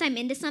that once I'm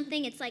into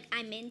something, it's like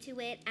I'm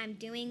into it, I'm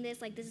doing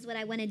this, like this is what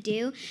I want to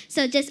do.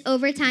 So just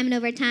over time,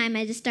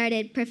 I just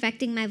started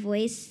perfecting my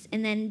voice,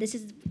 and then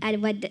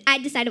I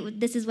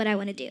decided this is what I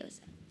want to do.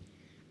 So.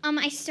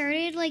 I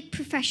started like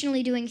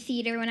professionally doing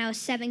theater when I was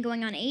 7,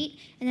 going on 8,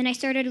 and then I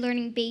started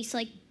learning bass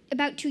like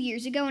about 2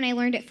 years ago, and I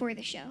learned it for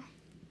the show.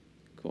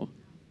 Cool.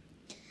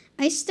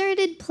 I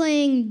started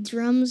playing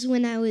drums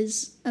when I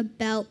was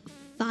about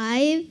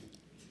 5.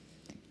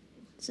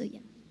 So yeah.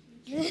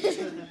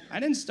 I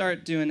didn't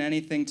start doing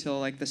anything till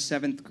like the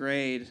 7th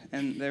grade,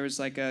 and there was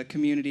like a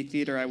community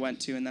theater I went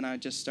to, and then I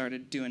just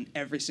started doing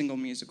every single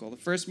musical. The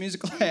first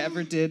musical I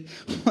ever did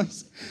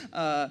was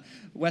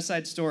West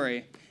Side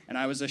Story, and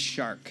I was a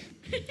shark.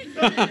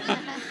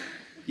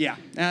 Yeah,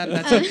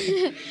 that's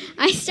it.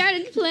 I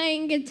started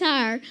playing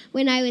guitar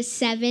when I was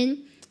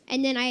 7,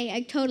 and then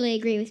I totally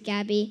agree with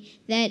Gabby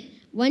that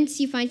once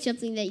you find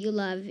something that you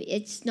love,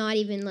 it's not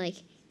even like,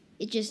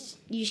 you just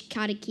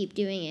gotta keep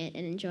doing it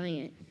and enjoying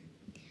it.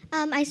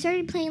 I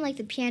started playing like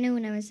the piano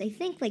when I was, I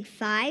think, like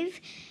 5,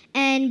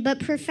 but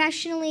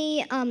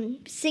professionally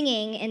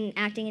singing and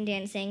acting and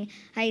dancing,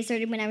 I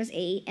started when I was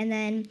 8, and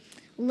then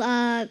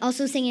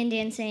also singing and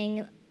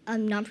dancing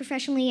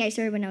non-professionally, I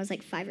started when I was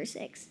like 5 or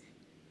 6.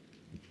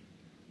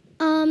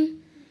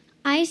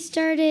 I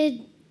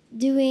started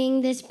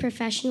doing this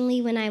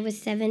professionally when I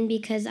was 7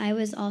 because I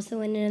was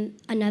also in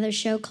another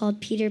show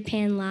called Peter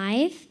Pan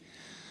Live,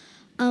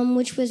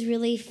 which was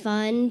really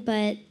fun,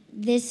 but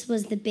this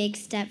was the big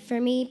step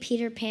for me.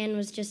 Peter Pan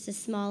was just a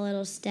small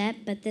little step,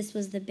 but this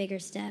was the bigger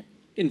step.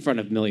 In front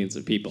of millions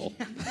of people.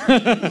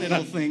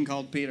 Little thing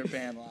called Peter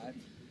Pan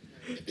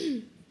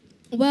Live.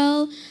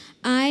 Well,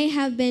 I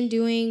have been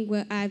doing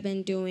what I've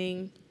been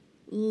doing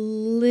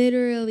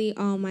literally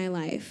all my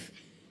life.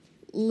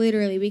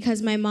 Literally,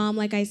 because my mom,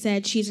 like I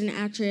said, she's an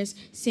actress,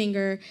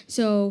 singer,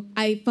 so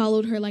I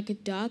followed her like a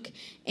duck,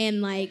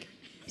 and like,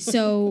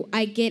 so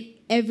I get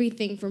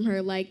everything from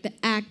her, like the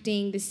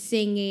acting, the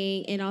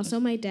singing, and also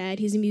my dad,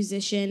 he's a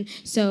musician,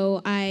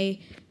 so I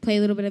play a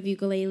little bit of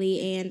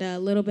ukulele and a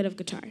little bit of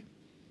guitar.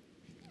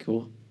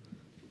 Cool.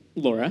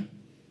 Laura?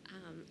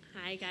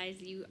 Hi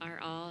guys, you are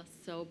all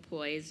so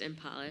poised and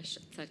polished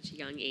at such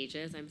young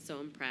ages. I'm so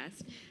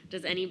impressed.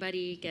 Does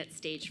anybody get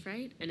stage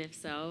fright? And if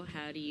so,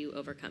 how do you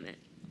overcome it?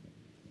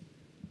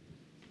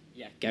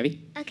 Yeah,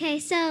 Gabby? Okay,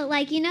 so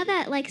like you know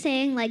that like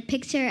saying like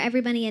picture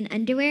everybody in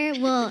underwear?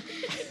 Well,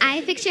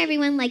 I picture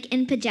everyone like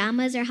in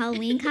pajamas or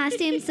Halloween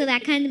costumes, so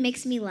that kind of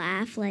makes me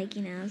laugh, like,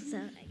 you know,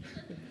 so.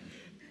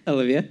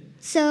 Olivia?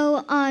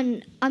 So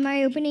on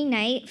my opening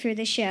night for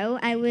the show,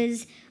 I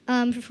was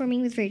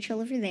performing with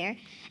Rachel over there,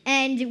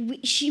 and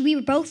we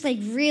were both like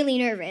really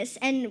nervous,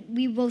 and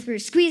we both were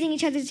squeezing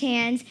each other's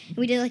hands, and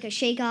we did like a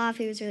shake off.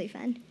 It was really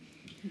fun.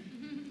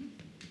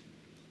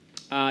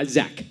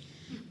 Zach?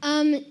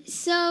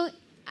 So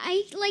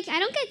I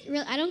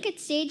don't get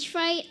stage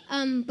fright,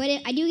 but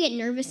I do get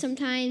nervous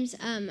sometimes.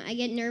 I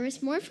get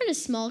nervous more for the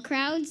small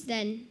crowds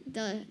than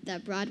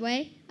the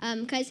Broadway,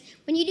 because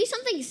when you do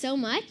something so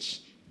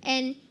much,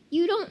 and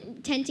you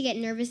don't tend to get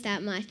nervous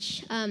that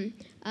much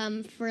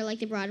for like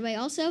the Broadway.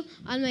 Also,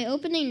 on my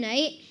opening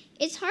night,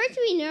 it's hard to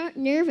be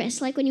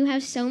nervous, like when you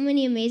have so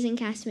many amazing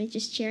castmates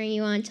just cheering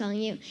you on, telling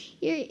you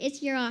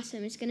you're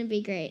awesome, it's gonna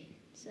be great.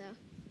 So.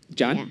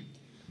 John?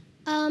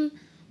 Yeah.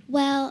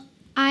 Well,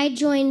 I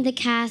joined the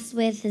cast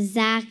with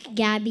Zach,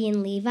 Gabby,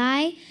 and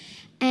Levi.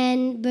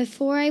 And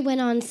before I went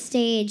on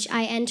stage,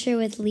 I entered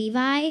with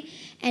Levi,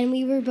 and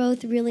we were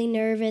both really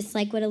nervous.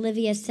 Like what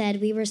Olivia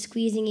said, we were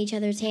squeezing each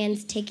other's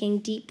hands, taking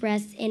deep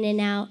breaths in and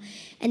out.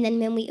 And then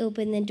when we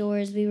opened the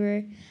doors,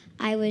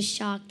 I was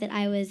shocked that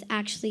I was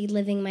actually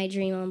living my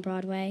dream on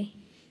Broadway.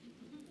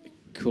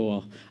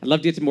 Cool. I'd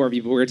love to get to more of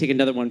you, but we're going to take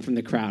another one from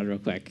the crowd real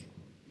quick.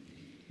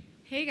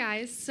 Hey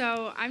guys,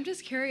 so I'm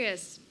just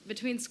curious,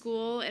 between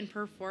school and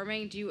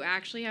performing, do you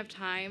actually have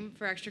time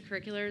for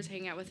extracurriculars,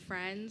 hang out with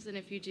friends? And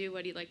if you do,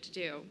 what do you like to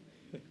do?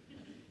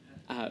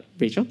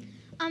 Rachel?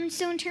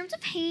 So in terms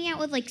of hanging out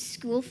with like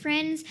school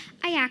friends,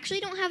 I actually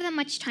don't have that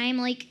much time.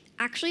 Like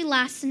actually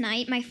last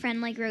night, my friend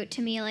like wrote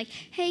to me like,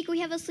 "Hey, can we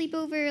have a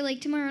sleepover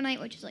like tomorrow night?"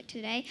 Which is like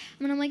today.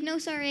 And I'm like, "No,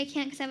 sorry, I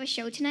can't because I have a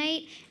show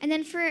tonight." And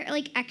then for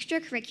like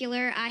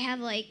extracurricular, I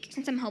have like,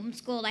 since I'm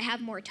homeschooled, I have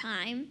more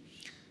time.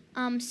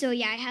 So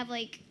yeah, I have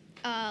like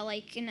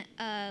an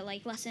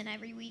lesson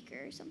every week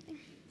or something.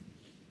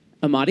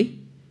 Amadi?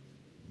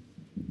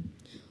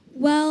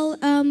 Well,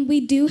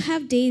 we do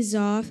have days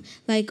off.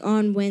 Like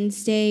on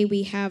Wednesday,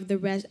 we have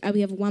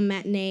we have one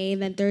matinee,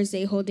 then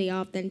Thursday, whole day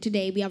off. Then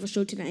today, we have a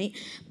show tonight.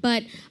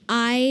 But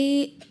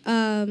I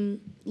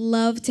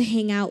love to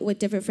hang out with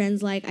different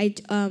friends. Like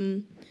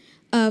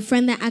a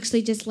friend that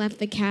actually just left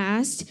the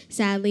cast,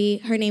 sadly,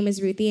 her name is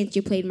Ruthie, and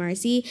she played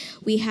Marcy.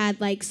 We had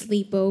like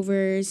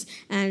sleepovers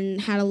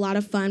and had a lot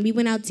of fun. We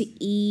went out to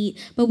eat,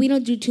 but we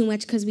don't do too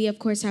much because we, of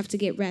course, have to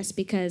get rest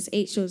because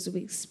 8 shows a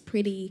week is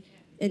pretty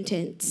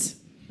intense.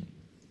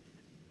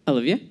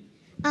 Olivia?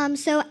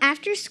 So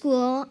after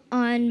school,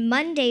 on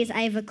Mondays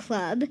I have a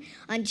club,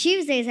 on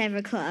Tuesdays I have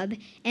a club,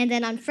 and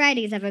then on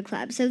Fridays I have a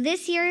club. So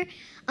this year,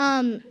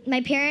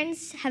 my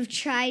parents have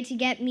tried to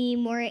get me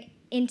more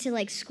into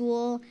like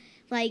school,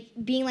 like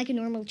being like a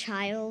normal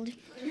child.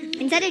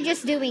 Instead of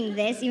just doing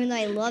this, even though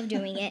I love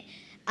doing it,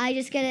 I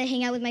just get to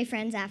hang out with my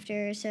friends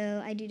after,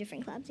 so I do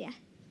different clubs, yeah.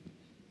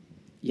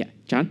 Yeah.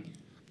 John?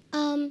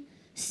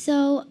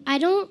 So I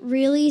don't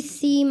really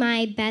see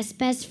my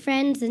best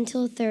friends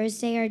until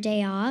Thursday or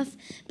day off,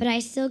 but I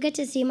still get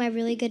to see my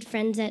really good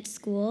friends at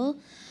school.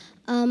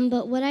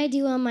 But what I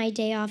do on my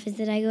day off is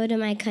that I go to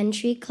my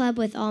country club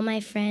with all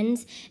my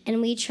friends, and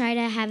we try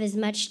to have as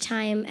much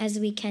time as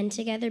we can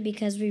together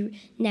because we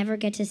never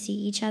get to see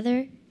each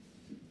other.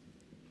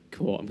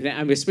 Cool. I'm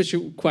gonna switch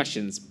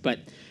questions, but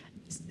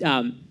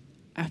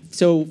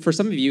so for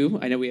some of you,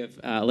 I know we have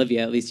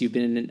Olivia. At least you've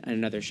been in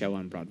another show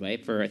on Broadway.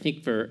 I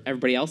think for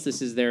everybody else,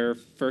 this is their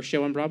first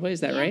show on Broadway.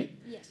 Is that right?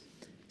 Yes.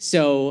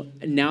 So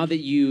now that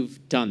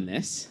you've done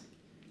this,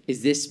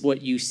 is this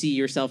what you see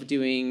yourself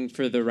doing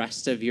for the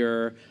rest of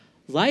your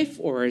life,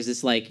 or is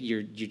this like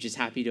you're just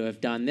happy to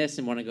have done this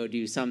and want to go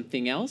do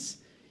something else?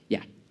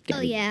 Yeah.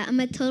 Oh yeah, I'm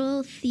a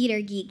total theater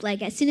geek.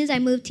 Like as soon as I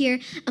moved here,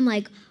 I'm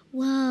like,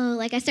 whoa,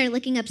 like I started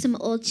looking up some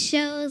old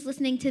shows,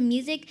 listening to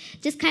music,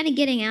 just kind of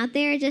getting out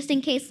there just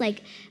in case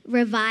like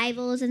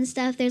revivals and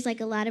stuff. There's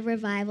like a lot of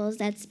revivals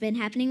that's been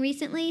happening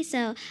recently.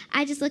 So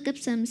I just look up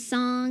some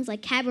songs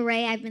like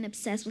Cabaret. I've been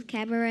obsessed with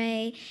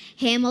Cabaret.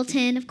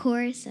 Hamilton, of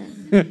course.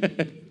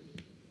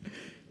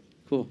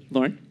 Cool.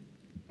 Lauren?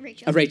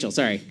 Rachel. Rachel,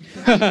 sorry.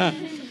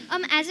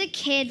 As a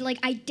kid, like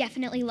I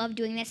definitely love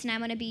doing this, and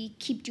I'm gonna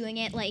keep doing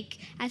it like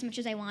as much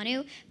as I want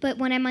to. But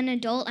when I'm an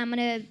adult, I'm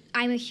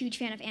a huge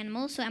fan of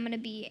animals, so I want to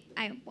be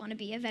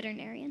a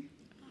veterinarian.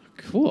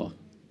 Cool.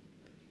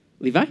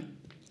 Levi?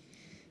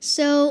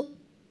 So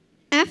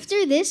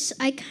after this,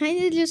 I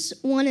kind of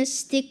just want to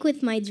stick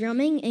with my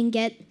drumming and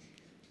get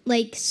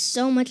like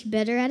so much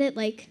better at it,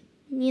 like,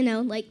 you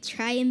know, like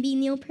try and be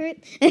Neil Peart.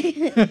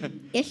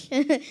 Ish.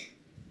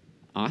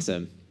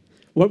 Awesome.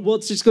 Well,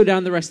 let's just go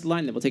down the rest of the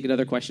line, then we'll take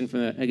another question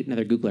from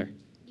another Googler.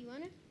 You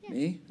want to? Yeah.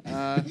 Me?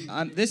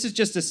 This is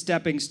just a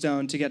stepping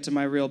stone to get to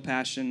my real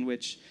passion,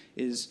 which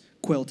is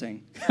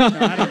quilting. No,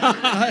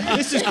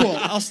 this is cool.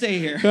 I'll stay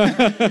here.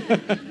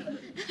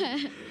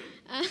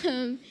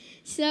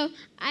 So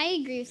I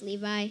agree with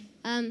Levi.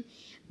 The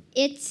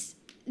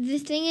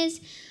thing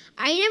is,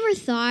 I never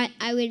thought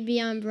I would be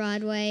on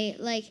Broadway.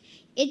 Like,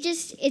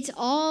 it's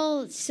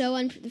all so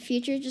the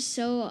future is just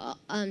so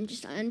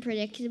just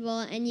unpredictable,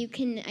 and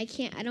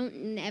I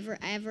don't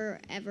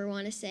ever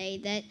want to say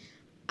that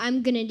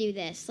I'm gonna do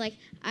this. Like,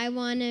 I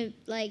want to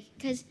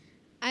because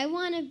I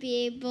want to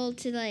be able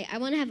to I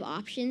want to have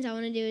options. I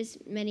want to do as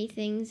many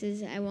things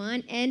as I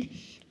want, and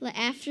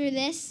after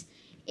this,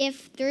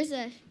 if there's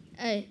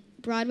a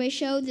Broadway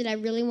show that I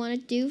really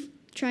want to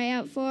try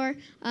out for,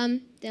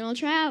 then I'll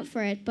try out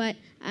for it. But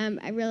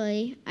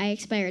I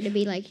aspire to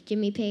be like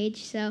Jimmy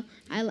Page, so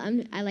I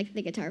like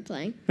the guitar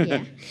playing.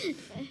 Yeah.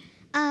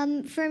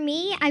 For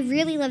me, I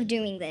really love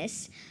doing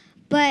this,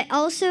 but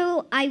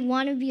also I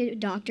want to be a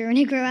doctor when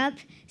I grow up.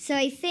 So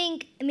I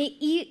think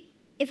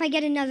if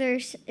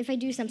I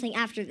do something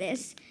after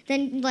this,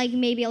 then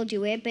maybe I'll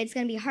do it. But it's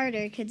gonna be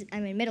harder because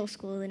I'm in middle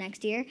school the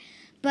next year.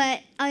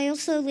 But I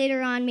also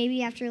later on,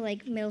 maybe after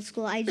middle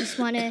school, I just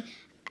wanna.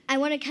 I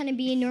want to kind of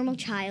be a normal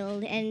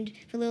child and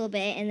for a little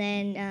bit and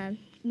then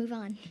move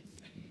on.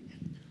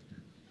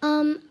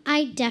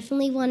 I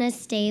definitely want to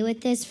stay with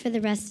this for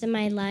the rest of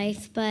my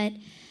life, but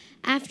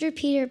after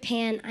Peter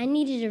Pan, I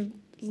needed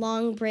a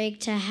long break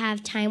to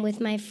have time with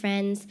my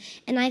friends,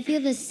 and I feel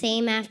the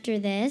same after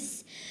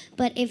this.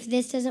 But if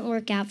this doesn't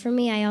work out for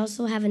me, I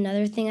also have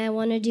another thing I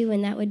want to do,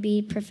 and that would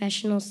be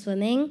professional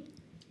swimming.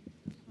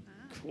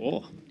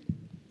 Cool.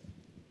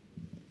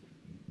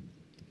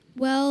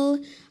 Well,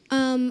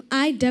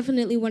 I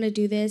definitely want to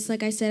do this.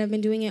 Like I said, I've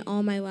been doing it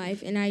all my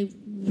life, and I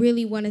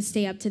really want to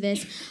stay up to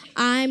this.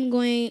 I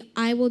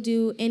will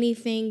do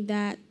anything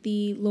that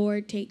the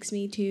Lord takes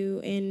me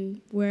to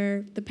and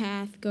where the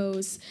path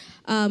goes.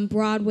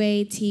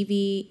 Broadway,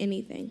 TV,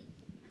 anything.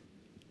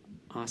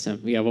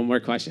 Awesome. We have one more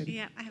question.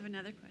 Yeah, I have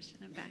another question.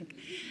 I'm back.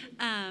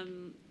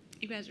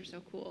 You guys are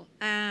so cool.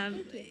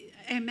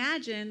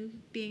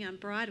 Imagine being on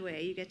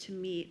Broadway. You get to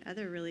meet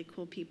other really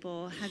cool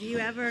people. Have you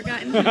ever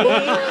gotten to meet?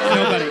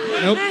 Nobody.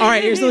 Nope. All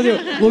right, here's what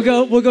we'll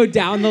do. We'll go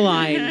down the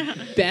line.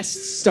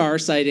 Best star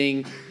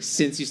sighting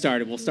since you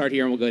started. We'll start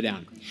here and we'll go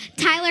down.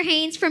 Tyler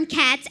Haynes from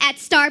Cats at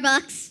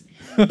Starbucks,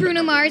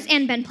 Bruno Mars,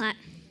 and Ben Platt.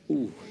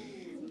 Ooh.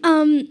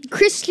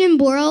 Christian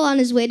Borle on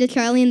his way to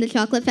Charlie and the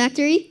Chocolate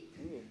Factory.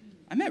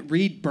 I met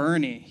Reed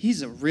Birney.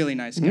 He's a really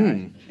nice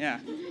guy. Yeah.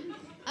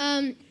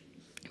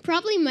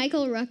 Probably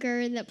Michael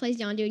Rooker that plays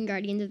Yondu in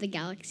Guardians of the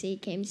Galaxy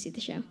came to see the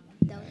show.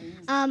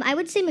 I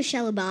would say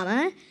Michelle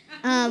Obama.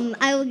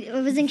 I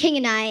was in King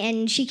and I,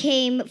 and she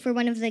came for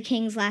one of the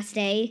King's last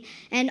day,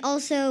 and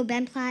also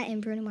Ben Platt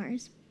and Bruno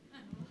Mars.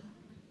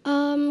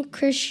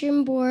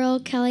 Christian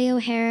Borle, Kelly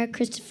O'Hara,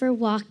 Christopher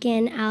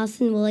Walken,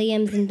 Allison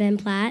Williams, and Ben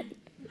Platt.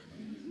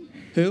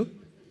 Who?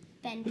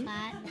 Ben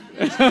Platt.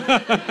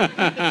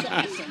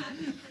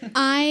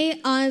 I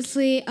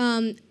honestly,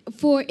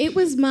 it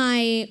was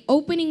my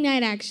opening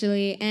night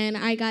actually, and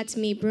I got to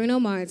meet Bruno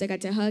Mars. I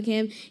got to hug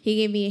him. He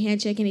gave me a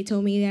handshake, and he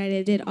told me that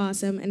I did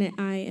awesome. And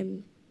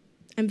I'm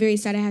very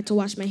sad I had to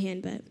wash my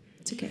hand, but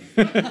it's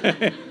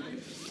okay.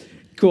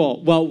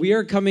 Cool. Well, we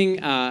are coming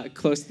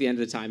close to the end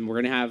of the time.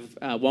 We're going to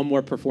have one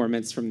more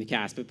performance from the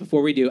cast. But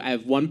before we do, I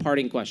have one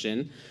parting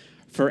question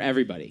for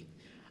everybody.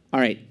 All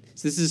right.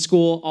 So this is a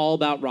school all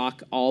about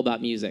rock, all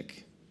about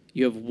music.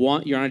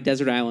 You're on a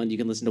desert island. You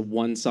can listen to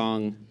one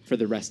song for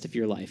the rest of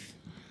your life.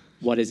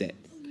 What is it?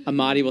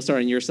 Amadi, we'll start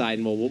on your side,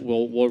 and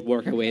we'll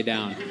work our way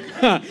down.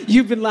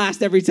 You've been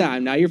last every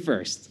time. Now you're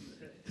first.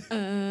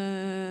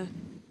 Okay.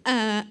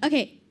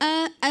 Okay.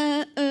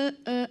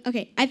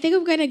 I think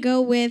I'm gonna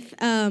go with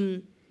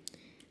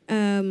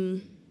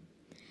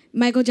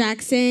Michael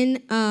Jackson.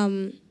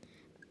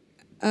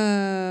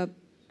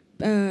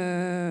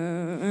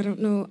 I don't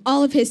know,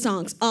 all of his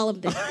songs, all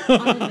of them,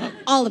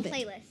 all of it.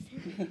 Playlist.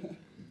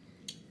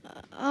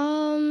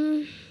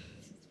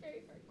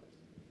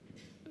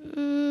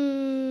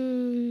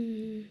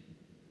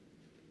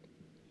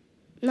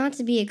 Not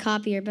to be a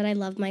copier, but I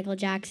love Michael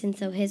Jackson,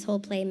 so his whole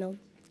playlist.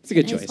 It's a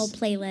good choice. His whole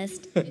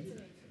playlist.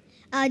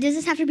 Does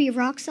this have to be a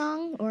rock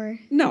song or?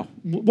 No,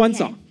 one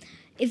song.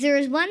 If there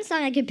was one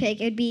song I could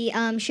pick, it'd be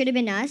 "Should Have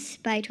Been Us"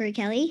 by Tori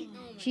Kelly.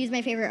 She's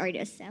my favorite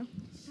artist. So.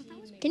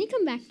 Can you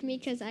come back to me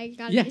because I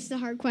got Yeah. this is a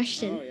hard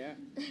question. Oh yeah.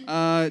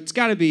 It's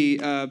got to be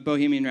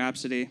 "Bohemian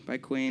Rhapsody" by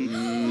Queen.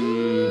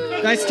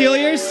 Did I steal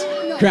yours?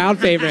 Crowd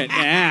favorite.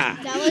 Yeah.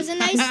 That was a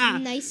nice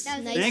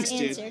Thanks,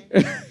 answer.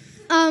 dude.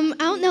 I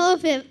don't know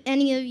if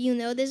any of you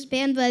know this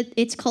band, but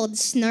it's called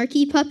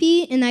Snarky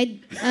Puppy, and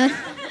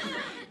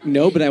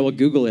No, but I will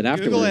Google it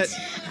afterwards.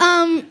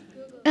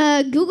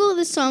 Google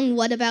the song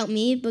 "What About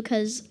Me"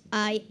 because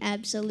I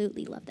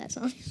absolutely love that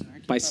song.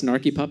 By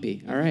Snarky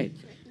Puppy. All right.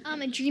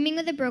 Dreaming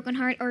with a Broken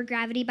Heart or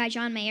Gravity by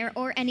John Mayer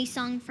or any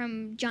song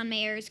from John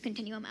Mayer's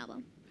Continuum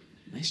album.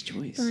 Nice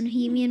choice.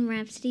 Bohemian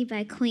Rhapsody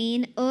by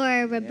Queen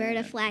or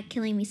Roberta Flack,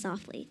 Killing Me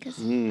Softly.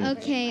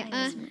 Okay,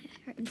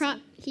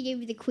 he gave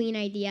me the Queen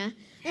idea.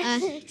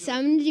 So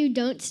I'm gonna do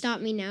 "Don't Stop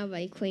Me Now"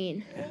 by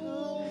Queen.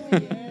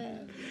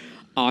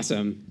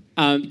 Awesome.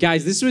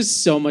 Guys, this was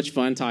so much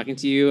fun talking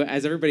to you.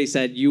 As everybody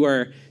said, you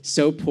are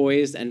so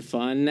poised and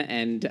fun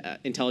and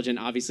intelligent,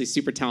 obviously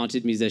super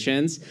talented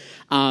musicians.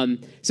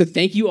 So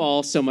thank you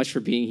all so much for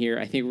being here.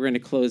 I think we're going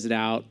to close it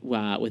out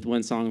with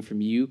one song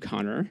from you,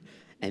 Connor.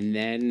 And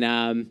then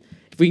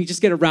if we can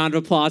just get a round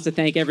of applause to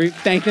thank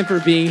them for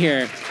being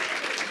here.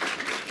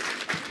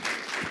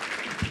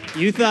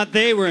 You thought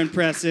they were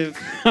impressive.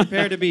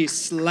 Prepare to be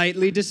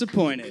slightly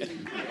disappointed.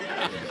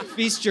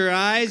 Feast your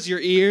eyes, your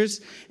ears,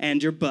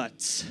 and your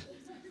butts.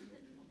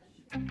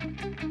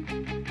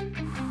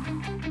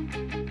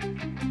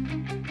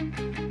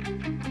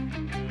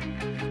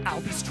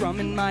 I'll be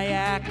strumming my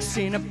axe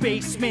in a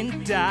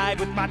basement dive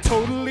with my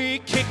totally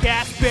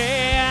kick-ass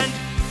band.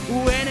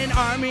 When an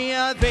army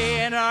of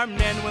unarmed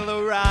men will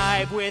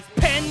arrive with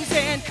pens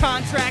and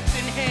contracts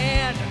in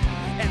hand.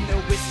 And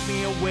they'll whisk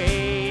me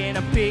away in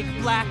a big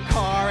black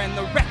car, and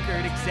the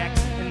record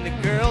execs and the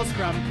girls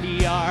from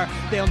PR,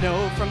 they'll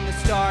know from the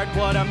start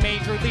what a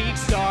major league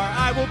star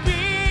I will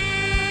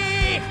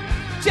be.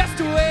 Just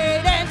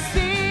wait and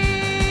see.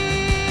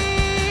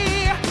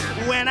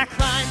 When I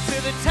climb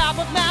to the top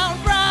of Mount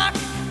Rock,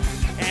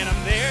 and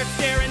I'm there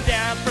staring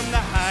down from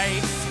the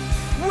heights,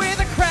 with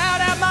a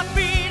crowd at my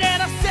feet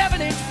and a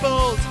 7-inch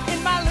bolt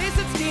in my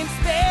lizard skin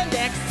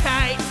spandex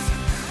tights,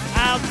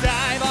 I'll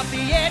dive off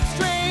the edge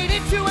straight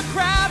into a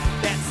crowd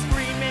that's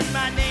screaming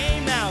my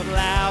name out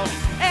loud,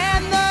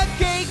 and the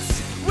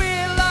gates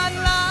will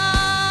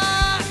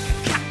unlock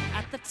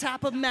at the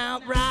top of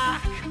Mount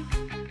Rock.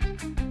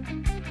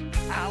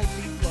 I'll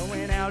be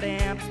blowing out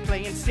amps,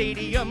 playing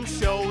stadium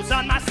shows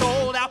on my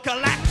sold-out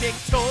galactic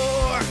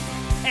tour,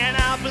 and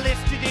I'll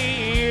blister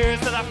the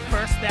ears of the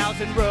first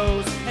 1,000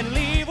 rows and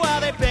leave while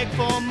they beg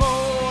for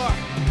more.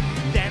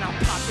 Then I'll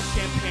pop the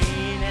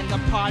champagne and the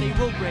party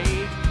will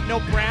rage. No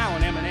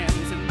brown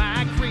M&Ms in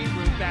my green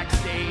room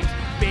backstage.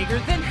 Bigger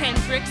than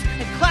Hendrix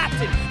and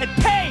Clapton and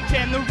Page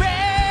and the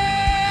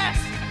rest.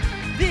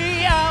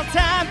 The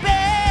all-time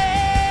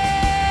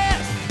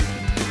best.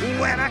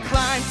 When I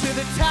climb to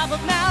the top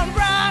of Mount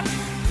Rock,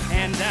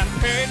 and I'm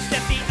perched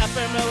at the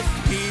uppermost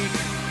peak,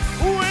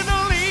 with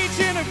a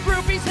legion of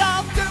groupies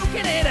all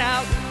duking it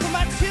out for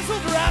my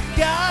chiseled rock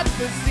god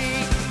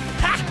physique.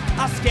 Ha!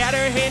 I'll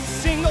scatter hit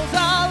singles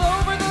all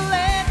over the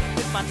land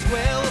with my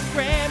 12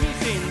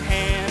 Grammys in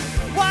hand.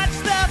 Watch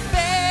the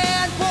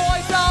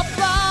fanboys all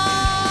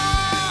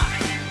flock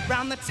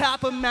round the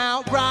top of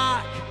Mount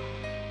Rock.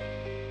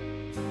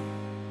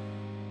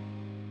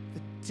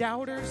 The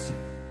doubters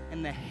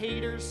and the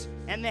haters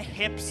and the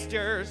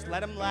hipsters,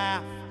 let them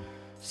laugh.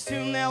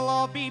 Soon they'll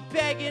all be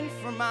begging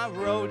for my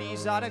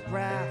roadie's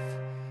autograph.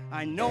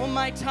 I know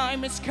my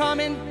time is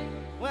coming.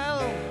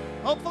 Well,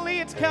 hopefully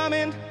it's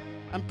coming.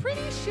 I'm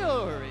pretty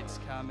sure it's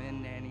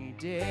coming any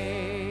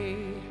day.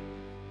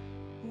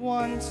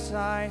 Once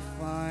I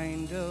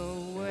find a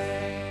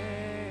way.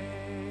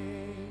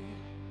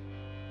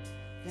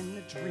 Then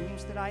the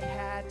dreams that I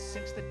had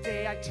since the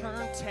day I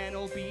turned 10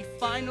 will be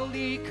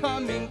finally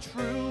coming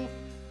true.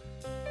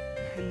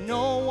 And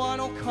no one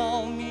will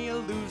call me a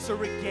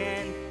loser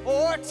again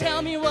or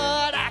tell me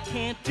what I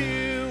can't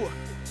do.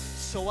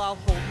 So I'll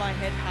hold my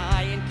head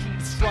high and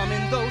keep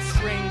strumming those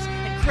strings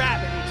and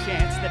grab any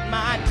chance that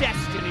my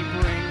destiny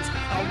brings.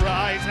 I'll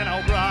rise and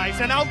I'll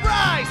rise and I'll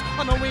rise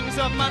on the wings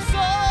of my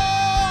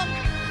song,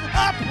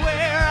 up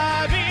where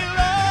I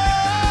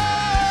belong.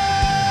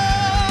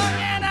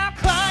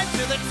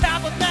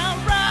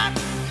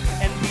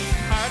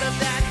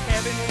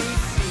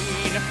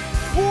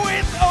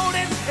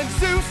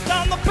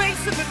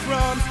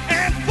 drums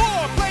and 4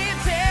 playing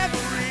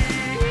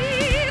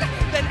tambourine.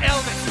 Then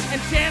Elvis and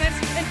Janis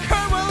and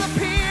Kurt will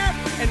appear,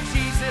 and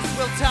Jesus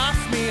will toss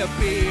me a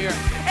beer,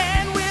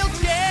 and we'll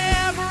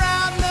jam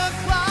around the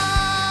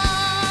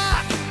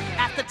clock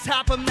at the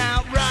top of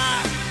Mount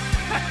Rock.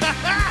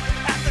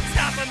 At the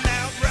top of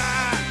Mount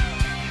Rock.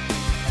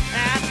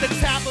 At the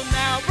top of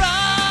Mount Rock.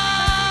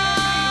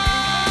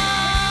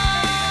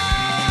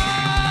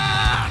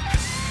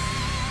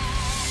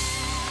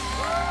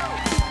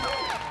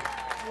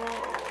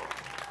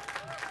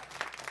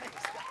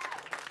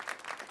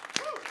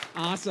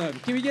 Awesome.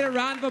 Can we get a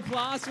round of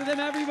applause for them,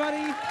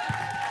 everybody?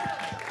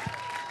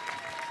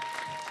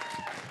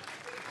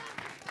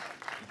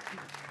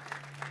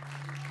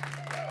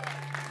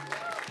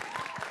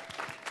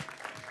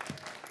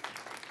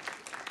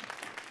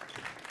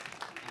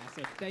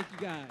 Awesome. Thank you,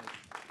 guys.